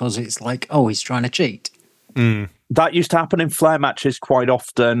it because it's like, oh, he's trying to cheat. Mm. That used to happen in Flair matches quite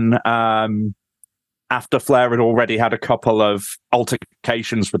often. After Flair had already had a couple of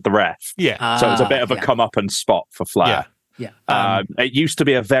altercations with the ref. Yeah. So it's a bit of a come-up-and spot for Flair. Yeah. It used to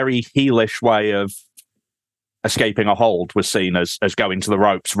be a very heelish way of escaping a hold was seen as going to the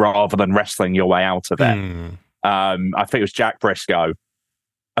ropes rather than wrestling your way out of it. I think it was Jack Briscoe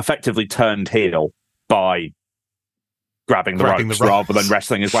effectively turned heel by grabbing the ropes rather than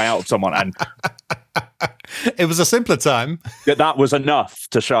wrestling his way out of someone. And it was a simpler time. That was enough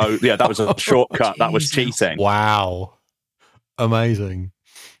to show, that was a shortcut. That was cheating. Wow. Amazing.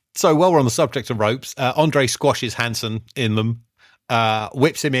 So while we're on the subject of ropes, Andre squashes Hansen in them,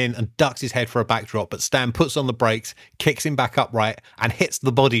 whips him in and ducks his head for a backdrop, but Stan puts on the brakes, kicks him back upright and hits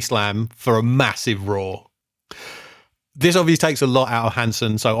the body slam for a massive roar. This obviously takes a lot out of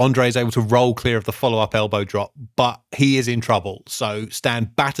Hansen, so Andre is able to roll clear of the follow-up elbow drop, but he is in trouble. So Stan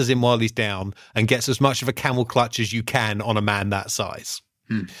batters him while he's down and gets as much of a camel clutch as you can on a man that size.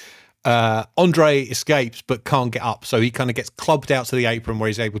 Andre escapes but can't get up, so he kind of gets clubbed out to the apron where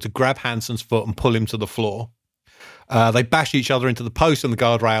he's able to grab Hansen's foot and pull him to the floor. They bash each other into the post and the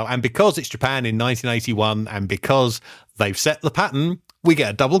guardrail, and because it's Japan in 1981 and because they've set the pattern, we get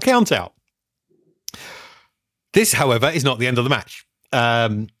a double count out. This, however, is not the end of the match.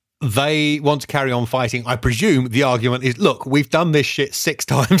 They want to carry on fighting. I presume the argument is, look, we've done this shit 6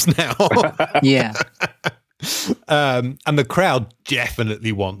 times now. Yeah. And the crowd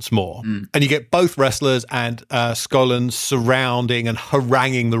definitely wants more. And you get both wrestlers and Skolin surrounding and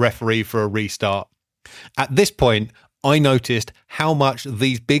haranguing the referee for a restart. At this point, I noticed how much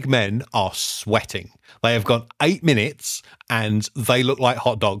these big men are sweating. They have gone 8 minutes and they look like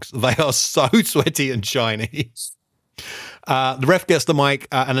hot dogs. They are so sweaty and shiny. The ref gets the mic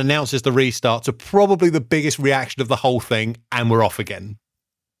and announces the restart to probably the biggest reaction of the whole thing, and we're off again.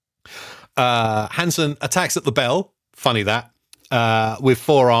 Hansen attacks at the bell, funny that, with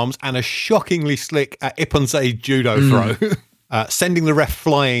forearms and a shockingly slick Ipponsei judo throw, sending the ref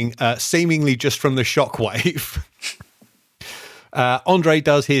flying seemingly just from the shockwave. Andre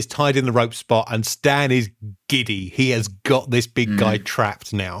does his tied in the rope spot and Stan is giddy. He has got this big guy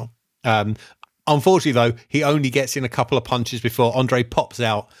trapped now. Unfortunately, though, he only gets in a couple of punches before Andre pops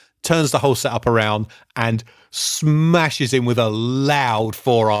out, turns the whole setup around and smashes him with a loud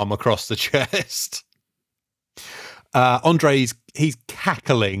forearm across the chest. He's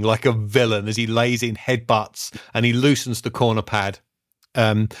cackling like a villain as he lays in headbutts and he loosens the corner pad.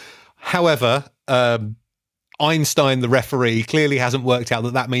 However, Einstein, the referee, clearly hasn't worked out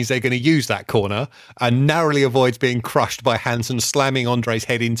that means they're going to use that corner and narrowly avoids being crushed by Hansen slamming Andre's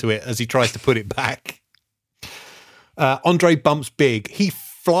head into it as he tries to put it back. Andre bumps big. He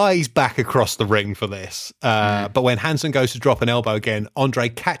flies back across the ring for this. But when Hansen goes to drop an elbow again, Andre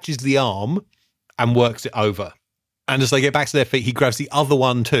catches the arm and works it over. And as they get back to their feet, he grabs the other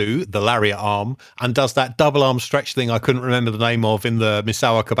one too, the lariat arm, and does that double arm stretch thing I couldn't remember the name of in the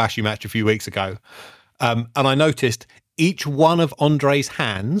Misawa Kobashi match a few weeks ago. And I noticed each one of Andre's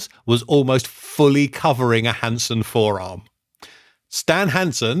hands was almost fully covering a Hansen forearm. Stan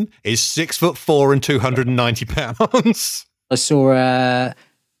Hansen is 6'4" and 290 pounds. I saw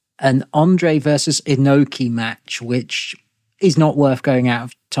an Andre versus Inoki match, which is not worth going out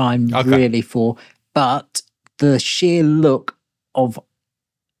of time really for, but the sheer look of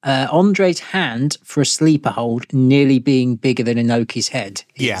Andre's hand for a sleeper hold nearly being bigger than Inoki's head.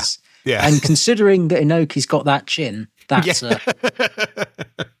 Yeah. And considering that Inoki's got that chin, that's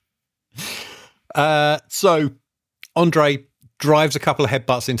So Andre drives a couple of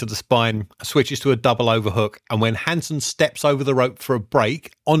headbutts into the spine, switches to a double overhook, and when Hansen steps over the rope for a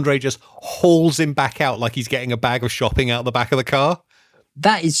break, Andre just hauls him back out like he's getting a bag of shopping out the back of the car.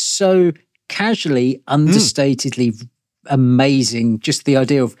 That is so casually, understatedly amazing. Just the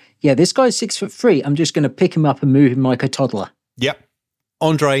idea of, this guy's 6'3". I'm just going to pick him up and move him like a toddler. Yep.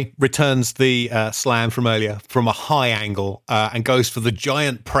 Andre returns the slam from earlier from a high angle and goes for the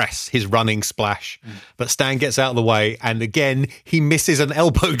giant press, his running splash. But Stan gets out of the way, and again, he misses an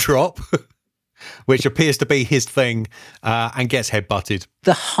elbow drop, which appears to be his thing, and gets headbutted.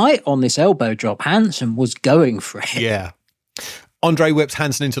 The height on this elbow drop, Hansen was going for it. Yeah. Andre whips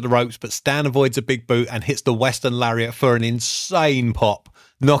Hansen into the ropes, but Stan avoids a big boot and hits the Western Lariat for an insane pop,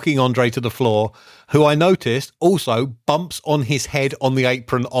 knocking Andre to the floor, who I noticed also bumps on his head on the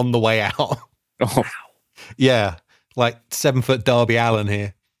apron on the way out. Oh. Yeah, like 7-foot Darby Allin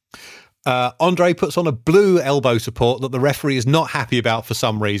here. Andre puts on a blue elbow support that the referee is not happy about for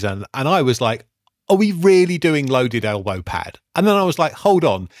some reason. And I was like, are we really doing loaded elbow pad? And then I was like, hold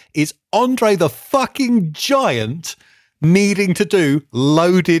on, is Andre the fucking Giant needing to do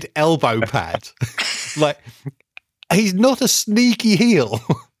loaded elbow pad? Like, he's not a sneaky heel.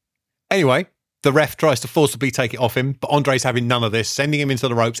 Anyway, the ref tries to forcibly take it off him, but Andre's having none of this, sending him into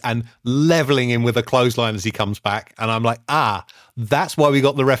the ropes and leveling him with a clothesline as he comes back. And I'm like, that's why we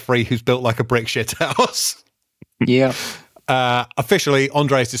got the referee who's built like a brick shit house. Yeah. Officially,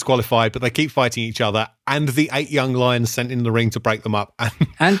 Andre is disqualified, but they keep fighting each other, and the 8 young lions sent in the ring to break them up.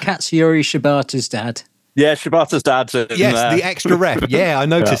 And Katsuyori Shibata's dad. Yeah, Shibata's dad's in there. The extra ref. Yeah, I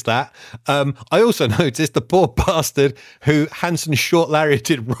noticed that. I also noticed the poor bastard who Hansen short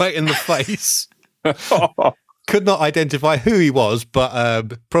lariated right in the face. Could not identify who he was,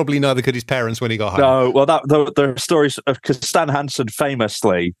 but probably neither could his parents when he got home. No, well, the stories because Stan Hansen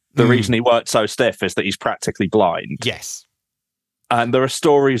famously, the reason he worked so stiff is that he's practically blind. Yes. And there are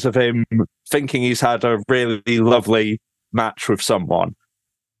stories of him thinking he's had a really lovely match with someone,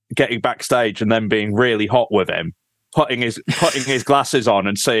 getting backstage and then being really hot with him, putting his glasses on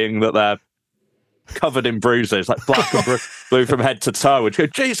and seeing that they're covered in bruises, like black and blue from head to toe, and go,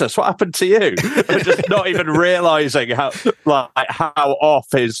 Jesus, what happened to you? And just not even realizing how off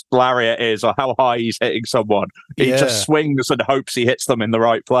his lariat is or how high he's hitting someone. He just swings and hopes he hits them in the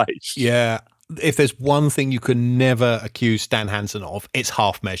right place. Yeah. If there's one thing you can never accuse Stan Hansen of, it's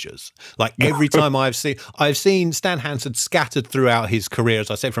half measures. Like every time I've seen Stan Hansen scattered throughout his career, as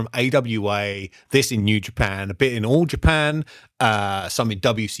I said, from AWA, this in New Japan, a bit in All Japan, some in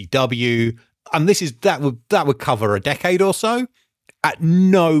WCW, and that would cover a decade or so. At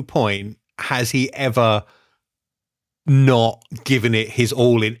no point has he ever not given it his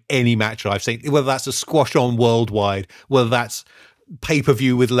all in any match I've seen, whether that's a squash on worldwide, whether that's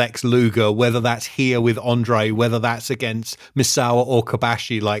pay-per-view with Lex Luger, whether that's here with Andre, whether that's against Misawa or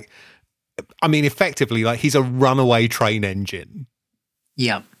Kobashi. Like, I mean, effectively, like, he's a runaway train engine.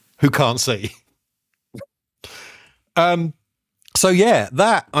 Yeah. Who can't see. So yeah,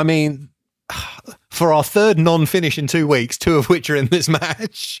 that, I mean, for our third non-finish in 2 weeks, 2 of which are in this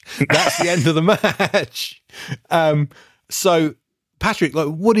match, that's the end of the match. So Patrick, like,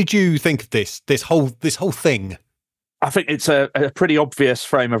 what did you think of this whole thing? I think it's a pretty obvious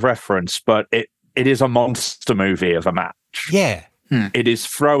frame of reference, but it is a monster movie of a match. Yeah. It is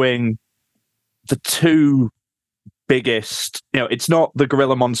throwing the two biggest, it's not the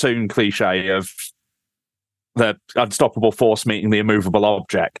Gorilla Monsoon cliche of the unstoppable force meeting the immovable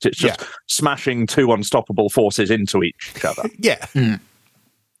object. It's just smashing two unstoppable forces into each other. Yeah.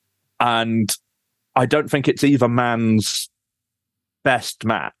 And I don't think it's either man's best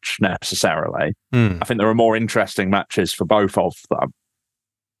match necessarily. I think there are more interesting matches for both of them,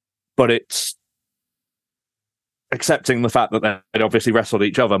 but it's accepting the fact that they'd obviously wrestled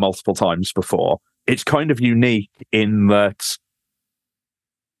each other multiple times before. It's kind of unique in that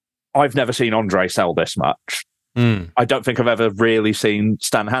I've never seen Andre sell this much. I don't think I've ever really seen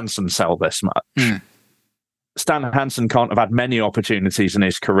Stan Hansen sell this much. Stan Hansen can't have had many opportunities in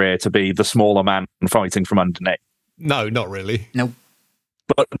his career to be the smaller man fighting from underneath. No, not really. No.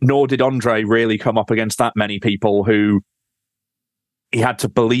 But nor did Andre really come up against that many people who he had to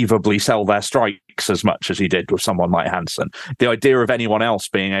believably sell their strikes as much as he did with someone like Hansen. The idea of anyone else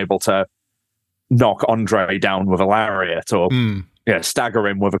being able to knock Andre down with a lariat or stagger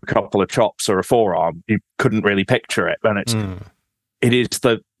him with a couple of chops or a forearm, you couldn't really picture it. And it is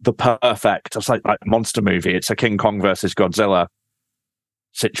the perfect, it's like monster movie. It's a King Kong versus Godzilla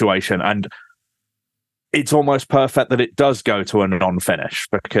situation. And it's almost perfect that it does go to a non-finish,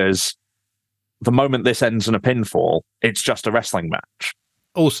 because the moment this ends in a pinfall, it's just a wrestling match.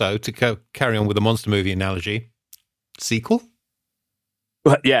 Also, to carry on with the monster movie analogy, sequel?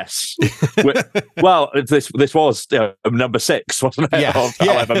 But yes. Well, this was number 6, wasn't it? Yeah. Of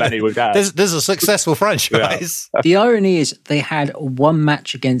however many we've had. There's a successful franchise. Yeah. The irony is they had one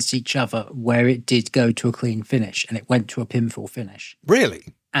match against each other where it did go to a clean finish, and it went to a pinfall finish.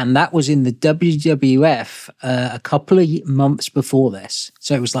 Really? And that was in the WWF a couple of months before this.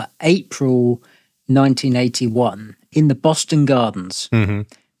 So it was like April 1981 in the Boston Gardens,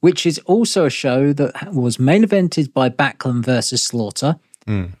 which is also a show that was main evented by Backlund versus Slaughter.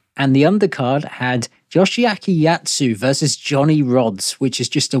 And the undercard had Yoshiaki Yatsu versus Johnny Rods, which is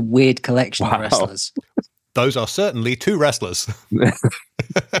just a weird collection of wrestlers. Those are certainly 2 wrestlers.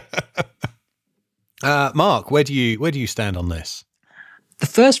 Mark, where do you stand on this? The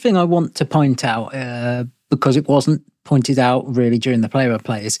first thing I want to point out, because it wasn't pointed out really during the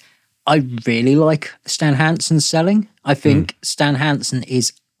play-by-play, is I really like Stan Hansen's selling. I think Stan Hansen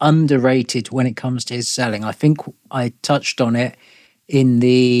is underrated when it comes to his selling. I think I touched on it in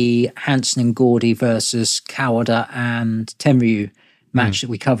the Hansen and Gordy versus Kawada and Tenryu match that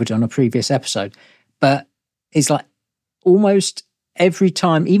we covered on a previous episode. But it's like almost every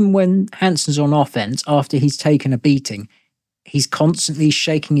time, even when Hansen's on offense, after he's taken a beating, he's constantly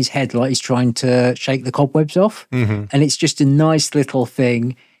shaking his head like he's trying to shake the cobwebs off. And it's just a nice little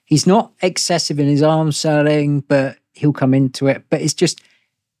thing. He's not excessive in his arm selling, but he'll come into it. But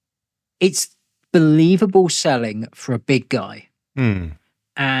it's believable selling for a big guy.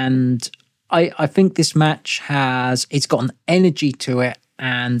 And I think this match it's got an energy to it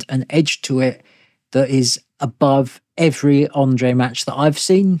and an edge to it that is above every Andre match that I've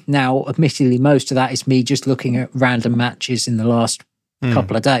seen. Now, admittedly, most of that is me just looking at random matches in the last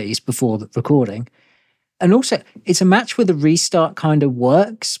couple of days before the recording. And also, it's a match where the restart kind of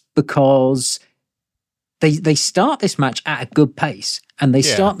works because they start this match at a good pace and they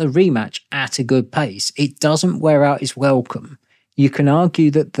start the rematch at a good pace. It doesn't wear out its welcome. You can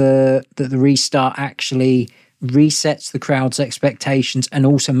argue that the restart actually resets the crowd's expectations and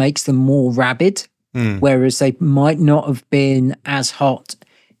also makes them more rabid, whereas they might not have been as hot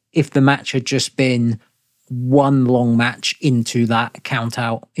if the match had just been one long match into that count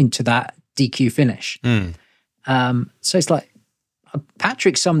out, into that DQ finish. So it's like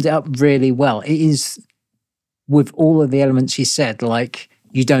Patrick summed it up really well. It is, with all of the elements he said, like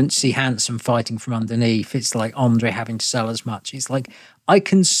you don't see Hansen fighting from underneath. It's like Andre having to sell as much. It's like I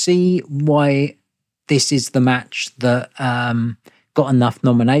can see why this is the match that got enough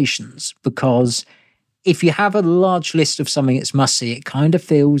nominations, because if you have a large list of something that's must see, it kind of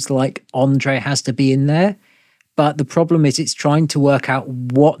feels like Andre has to be in there. But the problem is it's trying to work out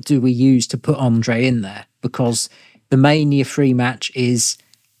what do we use to put Andre in there, because the Mania 3 match it's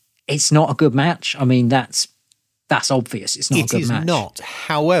not a good match. I mean, that's obvious. It's not a good match. It is not.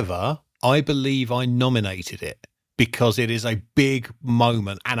 However, I believe I nominated it because it is a big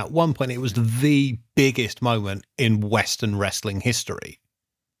moment. And at one point, it was the biggest moment in Western wrestling history.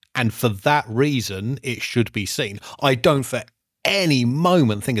 And for that reason, it should be seen. I don't for any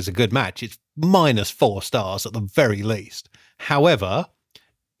moment think it's a good match. It's -4 stars at the very least. However,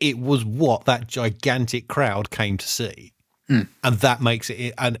 it was what that gigantic crowd came to see. And that makes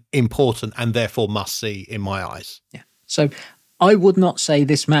it an important and therefore must see in my eyes. Yeah. So I would not say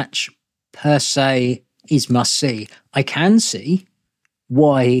this match per se is must see. I can see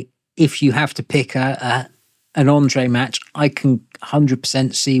why, if you have to pick an Andre match, I can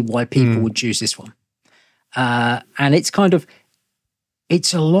 100% see why people would choose this one. And it's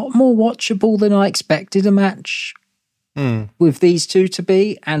it's a lot more watchable than I expected a match with these two to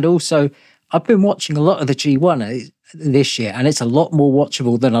be. And also, I've been watching a lot of the G1 this year, and it's a lot more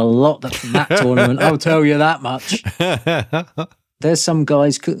watchable than a lot from that tournament. I'll tell you that much. There's some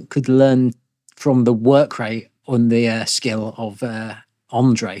guys could learn from the work rate on the skill of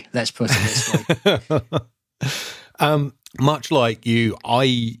Andre. Let's put it this way. Much like you,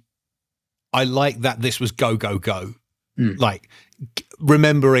 I like that this was go, go, go. Like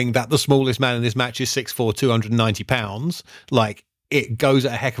remembering that the smallest man in this match is 6'4", 290 pounds, like, it goes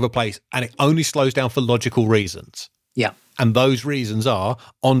at a heck of a pace, and it only slows down for logical reasons. Yeah. And those reasons are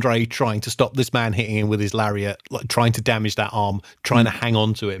Andre trying to stop this man hitting him with his lariat, like, trying to damage that arm, trying to hang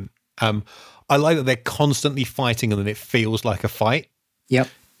on to him. I like that they're constantly fighting and it feels like a fight. Yep.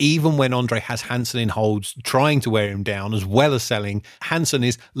 Even when Andre has Hansen in holds, trying to wear him down, as well as selling, Hansen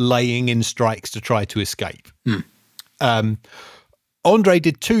is laying in strikes to try to escape. Andre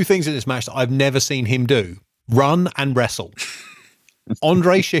did two things in this match that I've never seen him do: run and wrestle.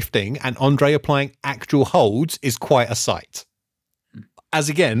 Andre shifting and Andre applying actual holds is quite a sight.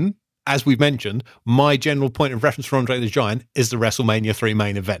 As we've mentioned, my general point of reference for Andre the Giant is the WrestleMania 3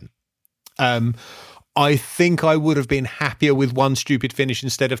 main event. I think I would have been happier with one stupid finish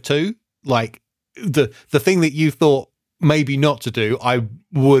instead of two. Like, the thing that you thought maybe not to do, I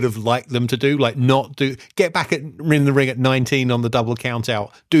would have liked them to do. Like, not do, get back in the ring at 19 on the double count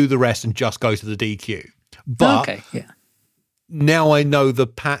out, do the rest and just go to the DQ. But okay, yeah. Now I know the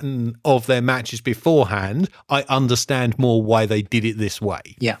pattern of their matches beforehand, I understand more why they did it this way.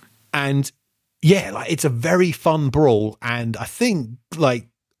 Yeah. And yeah, like, it's a very fun brawl. And I think, like,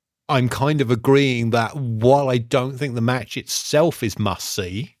 I'm kind of agreeing that while I don't think the match itself is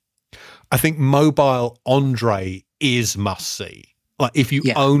must-see, I think Mobile Andre is must-see. Like, if you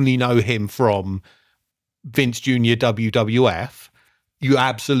only know him from Vince Jr. WWF, you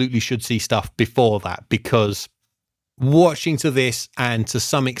absolutely should see stuff before that, because watching to this and to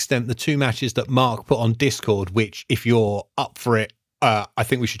some extent the two matches that Mark put on Discord, which if you're up for it, I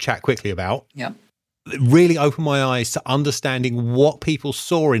think we should chat quickly about. Yeah. It really opened my eyes to understanding what people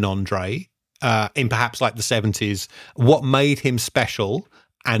saw in Andre, in perhaps like the 70s, what made him special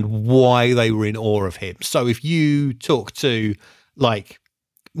and why they were in awe of him. So if you talk to, like,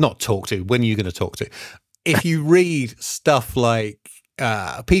 not talk to, when are you going to talk to? If you read stuff like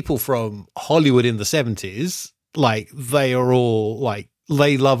people from Hollywood in the 70s, like, they are all like,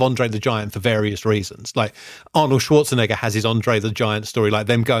 they love Andre the Giant for various reasons. Like, Arnold Schwarzenegger has his Andre the Giant story, like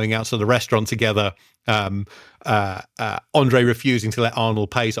them going out to the restaurant together, Andre refusing to let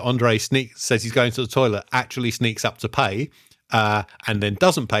Arnold pay. So Andre says he's going to the toilet, actually sneaks up to pay, and then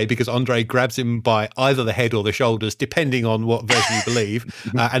doesn't pay because Andre grabs him by either the head or the shoulders, depending on what version you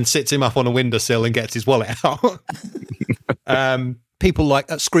believe, and sits him up on a windowsill and gets his wallet out. People like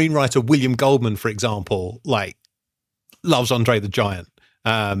screenwriter William Goldman, for example, like, loves Andre the Giant.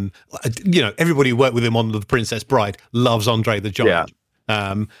 Everybody who worked with him on The Princess Bride loves Andre the Giant.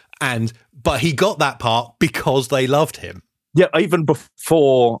 Yeah. But he got that part because they loved him. Yeah, even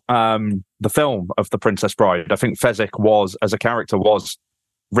before the film of The Princess Bride, I think Fezzik was, as a character, was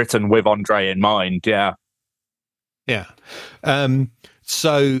written with Andre in mind. Yeah. Yeah.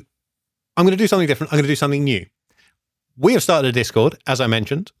 So I'm going to do something different. I'm going to do something new. We have started a Discord, as I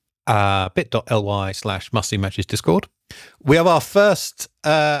mentioned, bit.ly/must-see-matches Discord. We have our first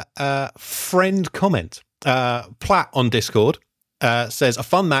friend comment. Platt on Discord says, a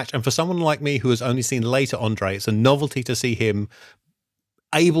fun match, and for someone like me who has only seen later Andre, it's a novelty to see him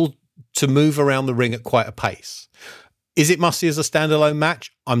able to move around the ring at quite a pace. Is it must-see as a standalone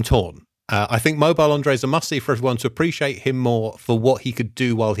match? I'm torn. I think Mobile Andre is a must-see for everyone to appreciate him more for what he could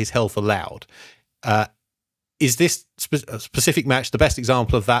do while his health allowed. Is this specific match the best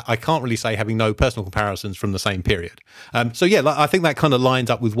example of that? I can't really say, having no personal comparisons from the same period. I think that kind of lines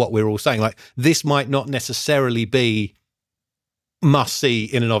up with what we're all saying. Like, this might not necessarily be must-see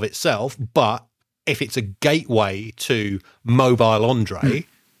in and of itself, but if it's a gateway to Mobile Andre,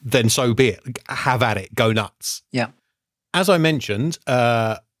 then so be it. Have at it. Go nuts. Yeah. As I mentioned,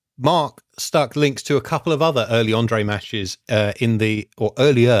 Mark stuck links to a couple of other earlier Andre matches in the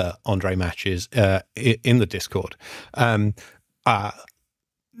Discord.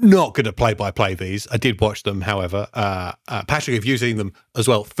 Not going to play-by-play these. I did watch them, however. Patrick, if you've seen them as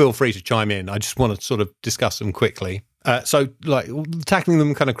well, feel free to chime in. I just want to sort of discuss them quickly. So, like, tackling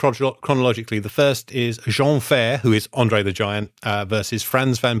them kind of chronologically, the first is Jean Fer, who is Andre the Giant, versus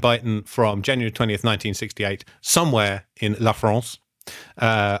Franz van Buyten from January 20th, 1968, somewhere in La France.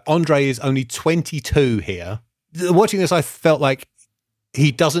 Andre is only 22 here. Watching this, I felt like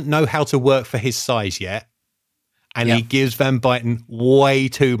he doesn't know how to work for his size yet. And he gives Van Buyten way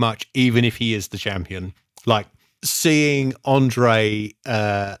too much, even if he is the champion. Like, seeing Andre,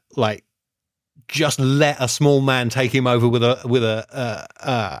 just let a small man take him over with a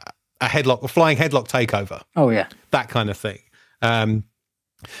headlock, a flying headlock takeover. Oh yeah, that kind of thing.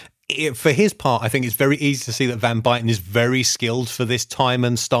 For his part, I think it's very easy to see that Van Buyten is very skilled for this time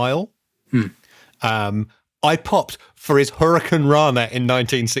and style. I popped for his Hurricane Rana in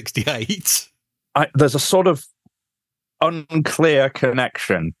 1968. There's a sort of unclear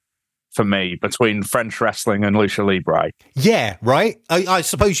connection for me between French wrestling and lucha libre. Yeah, right. I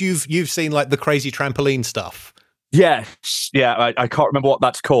suppose you've seen like the crazy trampoline stuff. Yes, yeah. I can't remember what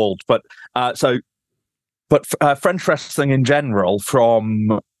that's called, but French wrestling in general,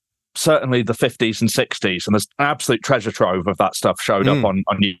 from certainly the 50s and 60s, and there's an absolute treasure trove of that stuff showed up on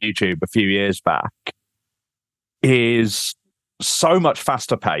YouTube a few years back, is so much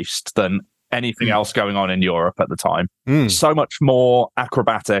faster paced than anything else going on in Europe at the time. So much more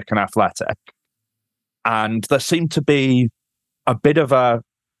acrobatic and athletic. And there seemed to be a bit of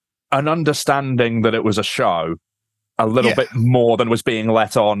an understanding that it was a show, a little bit more than was being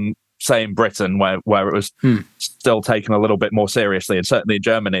let on, say, in Britain, where it was still taken a little bit more seriously, and certainly in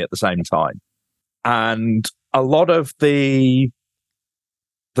Germany at the same time. And a lot of the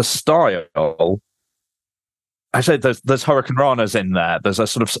style, I said there's Hurricane Ranas in there. There's a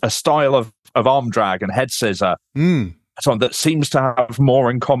sort of a style of arm drag and head scissor, so that seems to have more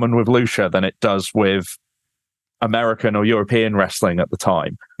in common with lucha than it does with American or European wrestling at the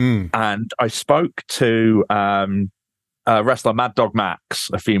time. And I spoke to wrestler Mad Dog Max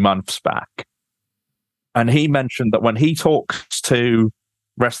a few months back, and he mentioned that when he talks to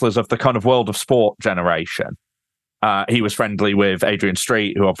wrestlers of the kind of World of Sport generation, he was friendly with Adrian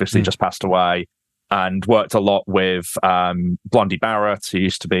Street, who obviously just passed away, and worked a lot with Blondie Barrett, who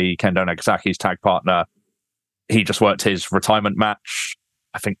used to be Kendo Nagasaki's tag partner. He just worked his retirement match,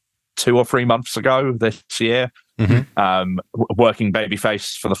 I think, 2 or 3 months ago this year, working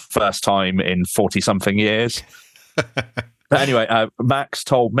babyface for the first time in 40-something years. But anyway, Max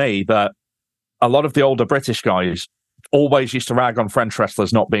told me that a lot of the older British guys always used to rag on French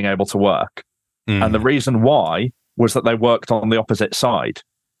wrestlers not being able to work. And the reason why was that they worked on the opposite side.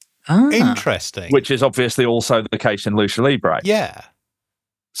 Interesting. Which is obviously also the case in lucha libre. Yeah.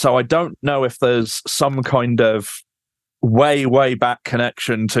 So I don't know if there's some kind of way back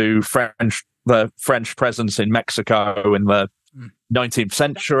connection to the French presence in Mexico in the 19th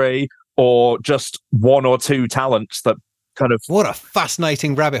century, or just one or two talents that kind of... What a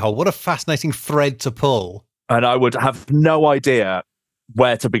fascinating rabbit hole. What a fascinating thread to pull. And I would have no idea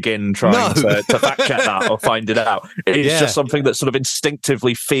where to begin trying to fact check that or find it out. It's just something that sort of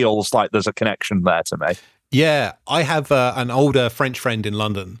instinctively feels like there's a connection there to me. Yeah, I have an older French friend in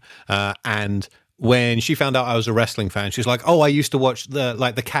London, and when she found out I was a wrestling fan, she's like, "Oh, I used to watch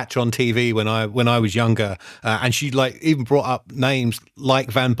the Catch on TV when I was younger," and she like even brought up names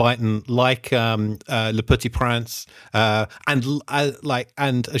like Van Byten, like Le Petit Prince, and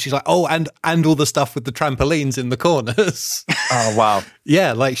she's like, "Oh, and all the stuff with the trampolines in the corners." Oh wow!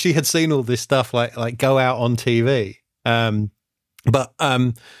 Yeah, like she had seen all this stuff like go out on TV. But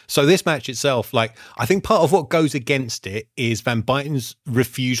so this match itself, like, I think part of what goes against it is Van Byten's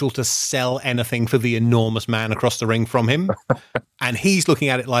refusal to sell anything for the enormous man across the ring from him. And he's looking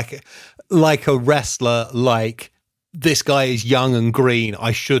at it like a wrestler, like, this guy is young and green.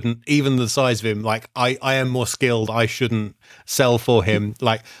 I shouldn't, even the size of him, like, I am more skilled. I shouldn't sell for him.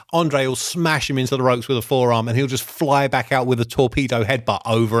 Like, Andre will smash him into the ropes with a forearm and he'll just fly back out with a torpedo headbutt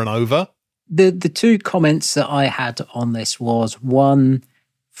over and over. The two comments that I had on this was, one,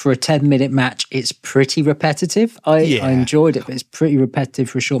 for a 10-minute match, it's pretty repetitive. I enjoyed it, but it's pretty repetitive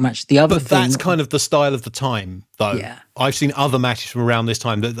for a short match. The other thing, that's kind of the style of the time, though. Yeah. I've seen other matches from around this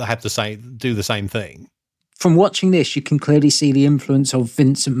time that have to do the same thing. From watching this, you can clearly see the influence of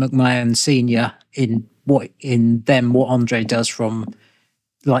Vincent McMahon Sr. in what Andre does from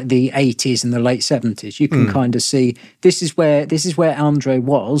like the 80s and the late 70s. You can kind of see this is where Andre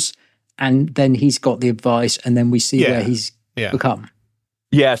was. And then he's got the advice, and then we see where he's become.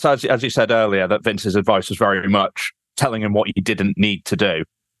 Yeah, so as you said earlier, that Vince's advice was very much telling him what he didn't need to do.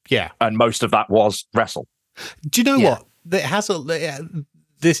 Yeah. And most of that was wrestle. Do you know what?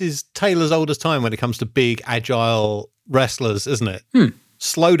 This is Taylor's oldest time when it comes to big, agile wrestlers, isn't it?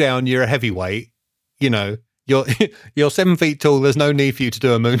 Slow down, you're a heavyweight. You know, you're 7 feet tall, there's no need for you to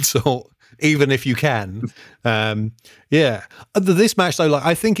do a moonsault. Even if you can. This match, though, like,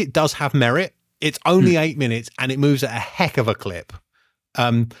 I think it does have merit. It's only 8 minutes and it moves at a heck of a clip.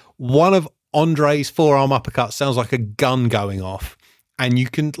 One of Andre's forearm uppercuts sounds like a gun going off. And you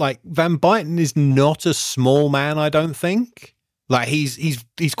can, like, Van Byten is not a small man, I don't think. Like, he's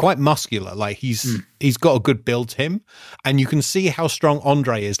quite muscular. Like, he's got a good build to him. And you can see how strong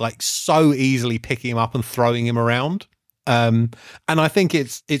Andre is, like, so easily picking him up and throwing him around. And I think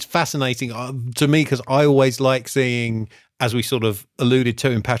it's fascinating to me because I always like seeing, as we sort of alluded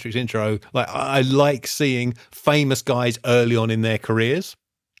to in Patrick's intro, like I like seeing famous guys early on in their careers.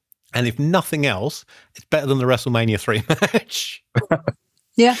 And if nothing else, it's better than the WrestleMania 3 match.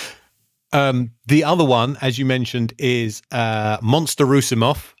 Yeah. The other one, as you mentioned, is Monster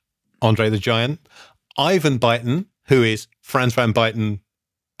Rusimov, Andre the Giant, Ivan Byton, who is Franz van Byton,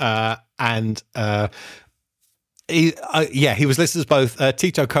 and he was listed as both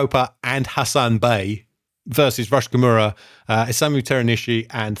Tito Kopa and Hassan Bey versus Rush Kimura, Isamu Teranishi,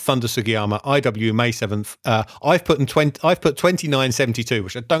 and Thunder Sugiyama. IW May 7th. I've put 29.72,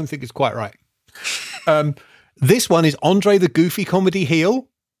 which I don't think is quite right. This one is Andre the Goofy comedy heel.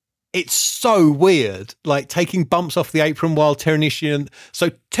 It's so weird, like taking bumps off the apron while Teranishi and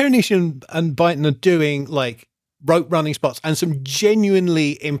Byton are doing like rope running spots and some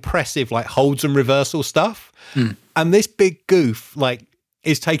genuinely impressive like holds and reversal stuff. And this big goof like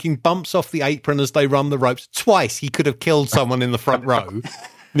is taking bumps off the apron as they run the ropes. Twice he could have killed someone in the front row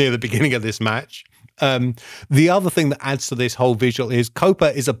near the beginning of this match. The other thing that adds to this whole visual is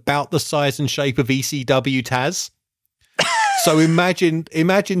Copa is about the size and shape of ECW Taz. So imagine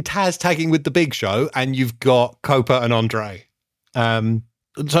Taz tagging with the Big Show, and you've got Copa and Andre.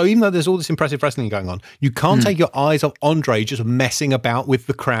 So even though there's all this impressive wrestling going on, you can't take your eyes off Andre just messing about with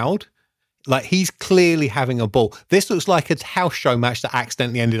the crowd. Like, he's clearly having a ball. This looks like a house show match that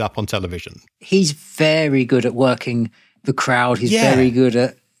accidentally ended up on television. He's very good at working the crowd. He's very good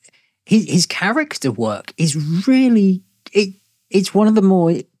at his character work. Is really it's one of the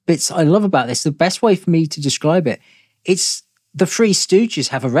more bits I love about this. The best way for me to describe it, it's the Three Stooges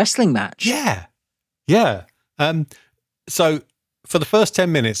have a wrestling match. Yeah. So for the first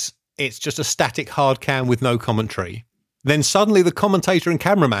 10 minutes, it's just a static hard cam with no commentary. Then suddenly the commentator and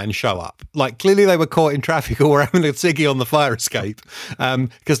cameraman show up. Like, clearly they were caught in traffic or were having a ciggy on the fire escape,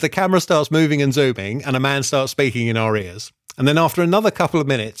 because the camera starts moving and zooming and a man starts speaking in our ears. And then after another couple of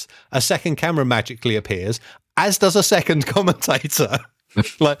minutes, a second camera magically appears, as does a second commentator.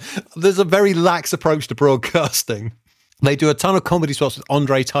 Like, there's a very lax approach to broadcasting. They do a ton of comedy spots with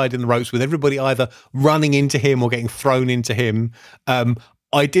Andre tied in the ropes, with everybody either running into him or getting thrown into him.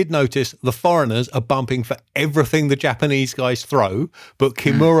 I did notice the foreigners are bumping for everything the Japanese guys throw, but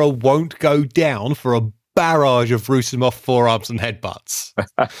Kimura won't go down for a barrage of Rusimov forearms and headbutts.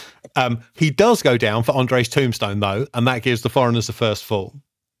 He does go down for Andre's tombstone, though, and that gives the foreigners the first fall.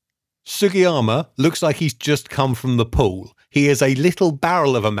 Sugiyama looks like he's just come from the pool. He is a little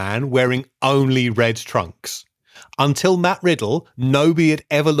barrel of a man wearing only red trunks. Until Matt Riddle, nobody had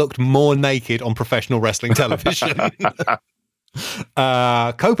ever looked more naked on professional wrestling television.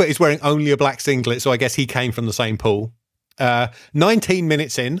 Copa is wearing only a black singlet, so I guess he came from the same pool. 19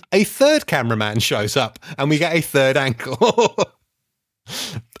 minutes in, a third cameraman shows up, and we get a third angle.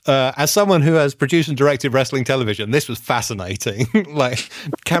 As someone who has produced and directed wrestling television, this was fascinating. Like,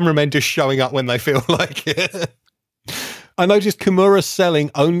 cameramen just showing up when they feel like it. I noticed Kimura's selling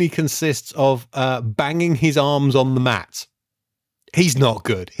only consists of banging his arms on the mat. He's not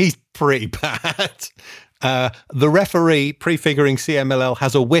good. He's pretty bad. The referee, prefiguring CMLL,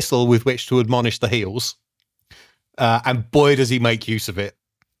 has a whistle with which to admonish the heels. And boy, does he make use of it.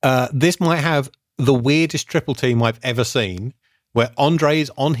 This might have the weirdest triple team I've ever seen, where Andre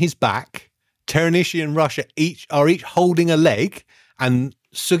is on his back, Teranishi and Rush are each holding a leg, and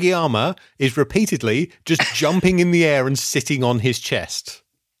Sugiyama is repeatedly just jumping in the air and sitting on his chest.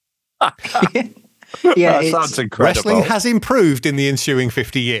 That sounds incredible. Wrestling has improved in the ensuing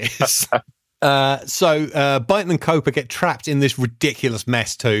 50 years. So Byton and Copa get trapped in this ridiculous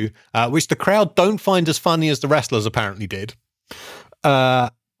mess too, which the crowd don't find as funny as the wrestlers apparently did.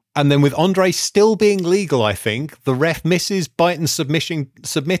 And then with Andre still being legal, I think, the ref misses Byton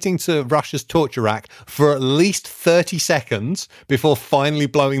submitting to Rush's torture rack for at least 30 seconds before finally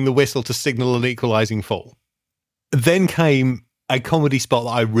blowing the whistle to signal an equalizing fall. Then came a comedy spot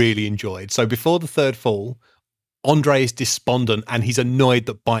that I really enjoyed. So before the third fall, Andre is despondent and he's annoyed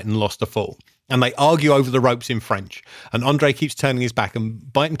that Byton lost a fall. And they argue over the ropes in French. And Andre keeps turning his back and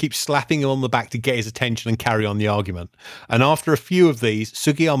Byton keeps slapping him on the back to get his attention and carry on the argument. And after a few of these,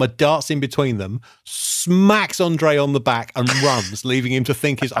 Sugiyama darts in between them, smacks Andre on the back and runs, leaving him to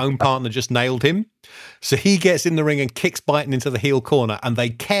think his own partner just nailed him. So he gets in the ring and kicks Byton into the heel corner, and they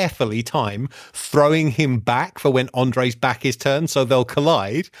carefully time throwing him back for when Andre's back is turned so they'll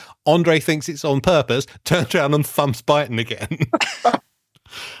collide. Andre thinks it's on purpose, turns around and thumps Byton again.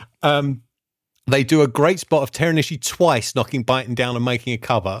 They do a great spot of Teranishi twice knocking Byton down and making a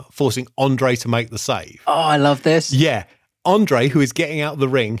cover, forcing Andre to make the save. Oh, I love this. Yeah. Andre, who is getting out of the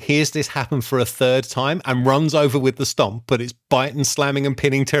ring, hears this happen for a third time and runs over with the stomp, but it's Byton slamming and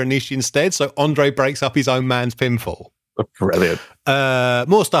pinning Teranishi instead, so Andre breaks up his own man's pinfall. Brilliant.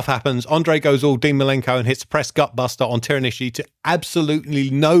 More stuff happens. Andre goes all Dean Malenko and hits a press gutbuster on Teranishi to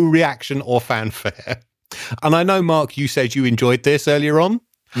absolutely no reaction or fanfare. And I know, Mark, you said you enjoyed this earlier on.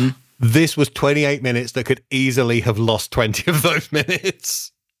 This was 28 minutes that could easily have lost 20 of those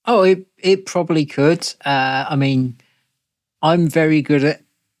minutes. Oh, it probably could. I mean, I'm very good at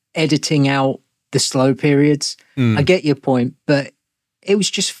editing out the slow periods. I get your point, but it was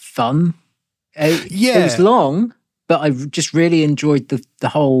just fun. It was long, but I just really enjoyed the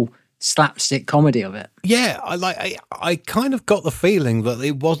whole slapstick comedy of it. Yeah, I kind of got the feeling that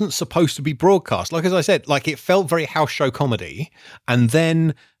it wasn't supposed to be broadcast. Like, as I said, like, it felt very house show comedy, and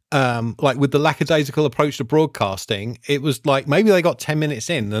then like with the lackadaisical approach to broadcasting, it was like maybe they got 10 minutes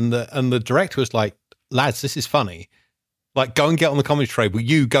in and the director was like, lads, this is funny. Like, go and get on the commentary table.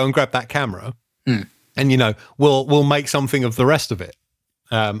 You go and grab that camera and, you know, we'll make something of the rest of it.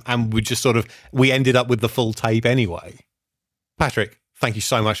 And we ended up with the full tape anyway. Patrick, thank you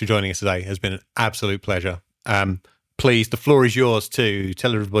so much for joining us today. It has been an absolute pleasure. Please, the floor is yours to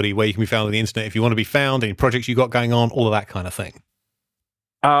tell everybody where you can be found on the internet if you want to be found, any projects you got going on, all of that kind of thing.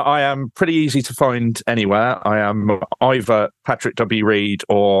 I am pretty easy to find anywhere. I am either Patrick W. Reed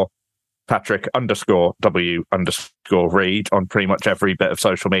or Patrick_W_Reed on pretty much every bit of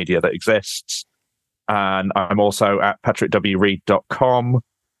social media that exists. And I'm also at patrickwreed.com,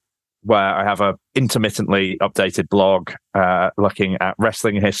 where I have a intermittently updated blog looking at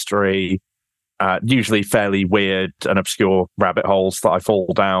wrestling history, usually fairly weird and obscure rabbit holes that I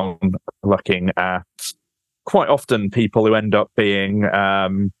fall down, looking at quite often people who end up being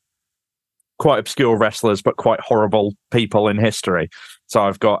quite obscure wrestlers, but quite horrible people in history. So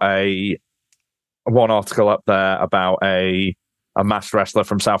I've got one article up there about a masked wrestler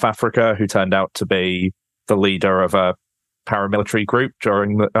from South Africa who turned out to be the leader of a paramilitary group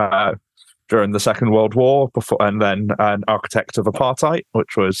during the Second World War, and then an architect of apartheid,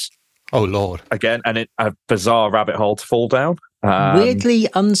 which was, oh Lord, again, and a bizarre rabbit hole to fall down. Weirdly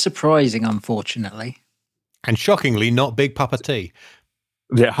unsurprising, unfortunately. And shockingly, not Big Papa T.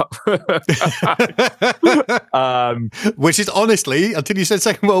 Yeah. Which is honestly, until you said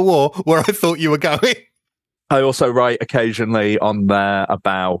Second World War, where I thought you were going. I also write occasionally on there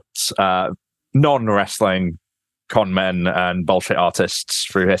about non-wrestling con men and bullshit artists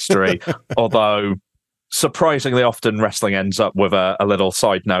through history, although surprisingly often wrestling ends up with a little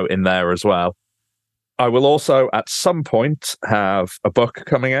side note in there as well. I will also, at some point, have a book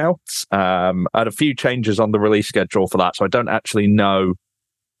coming out. I had a few changes on the release schedule for that, so I don't actually know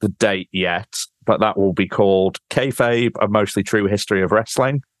the date yet, but that will be called Kayfabe, A Mostly True History of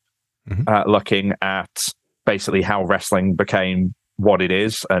Wrestling, looking at basically how wrestling became what it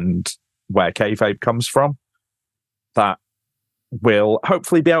is and where kayfabe comes from. That will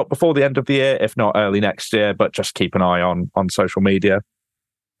hopefully be out before the end of the year, if not early next year, but just keep an eye on social media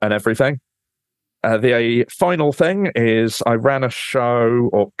and everything. The final thing is I ran a show,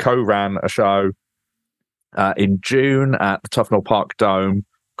 or co-ran a show, in June at the Tufnell Park Dome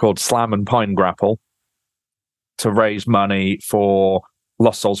called Slam and Pine Grapple to raise money for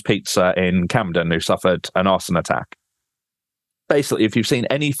Lost Souls Pizza in Camden, who suffered an arson attack. Basically, if you've seen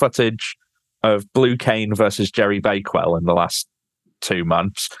any footage of Blue Cane versus Jerry Bakewell in the last 2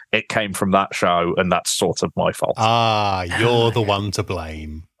 months, it came from that show, and that's sort of my fault. Ah, you're the one to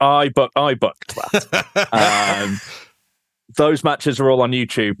blame. I booked that. Those matches are all on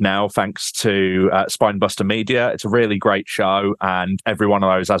YouTube now, thanks to Spinebuster Media. It's a really great show, and every one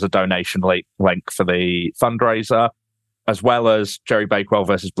of those has a donation link for the fundraiser, as well as Jerry Bakewell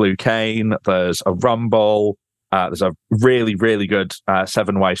versus Blue Cane. There's a Rumble. There's a really, really good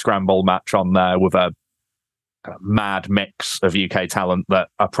 7-way scramble match on there with a mad mix of UK talent that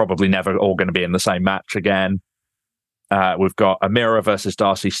are probably never all going to be in the same match again. We've got Amira versus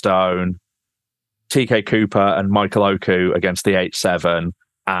Darcy Stone, TK Cooper and Michael Oku against the 8-7,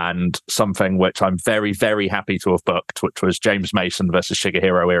 and something which I'm very, very happy to have booked, which was James Mason versus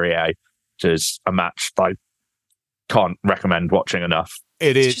Shigehiro Irie, which is a match I can't recommend watching enough.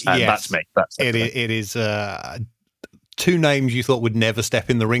 It is, and yes. That's me. It is two names you thought would never step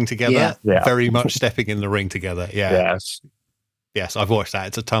in the ring together. Yeah. Very much stepping in the ring together. Yeah. Yes, I've watched that.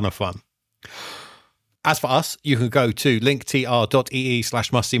 It's a ton of fun. As for us, you can go to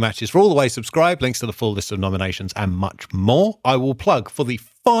linktr.ee/mustseematches for all the ways to subscribe, links to the full list of nominations, and much more. I will plug for the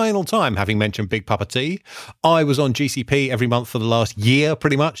final time, having mentioned Big Papa T, I was on GCP every month for the last year,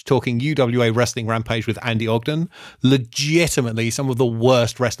 pretty much, talking UWA Wrestling Rampage with Andy Ogden. Legitimately some of the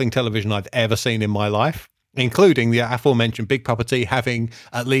worst wrestling television I've ever seen in my life, including the aforementioned Big Papa T having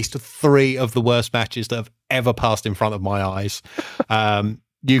at least 3 of the worst matches that have ever passed in front of my eyes.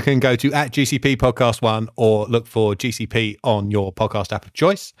 You can go to @GCP Podcast 1 or look for GCP on your podcast app of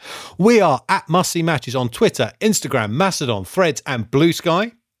choice. We are at Must See Matches on Twitter, Instagram, Mastodon, Threads, and Blue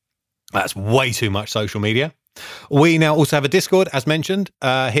Sky. That's way too much social media. We now also have a Discord, as mentioned.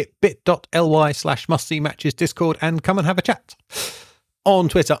 Hit bit.ly/must-see-matches Discord and come and have a chat. On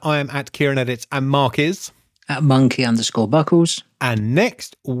Twitter, I am at Kieran Edits and Mark is at monkey_buckles. And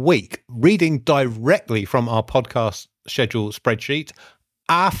next week, reading directly from our podcast schedule spreadsheet,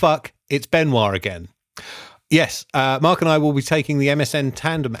 it's Benoit again. Yes, Mark and I will be taking the MSN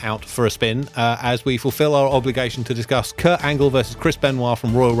tandem out for a spin as we fulfill our obligation to discuss Kurt Angle versus Chris Benoit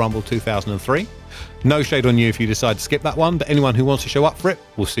from Royal Rumble 2003. No shade on you if you decide to skip that one, but anyone who wants to show up for it,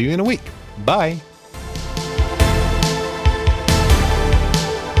 we'll see you in a week. Bye.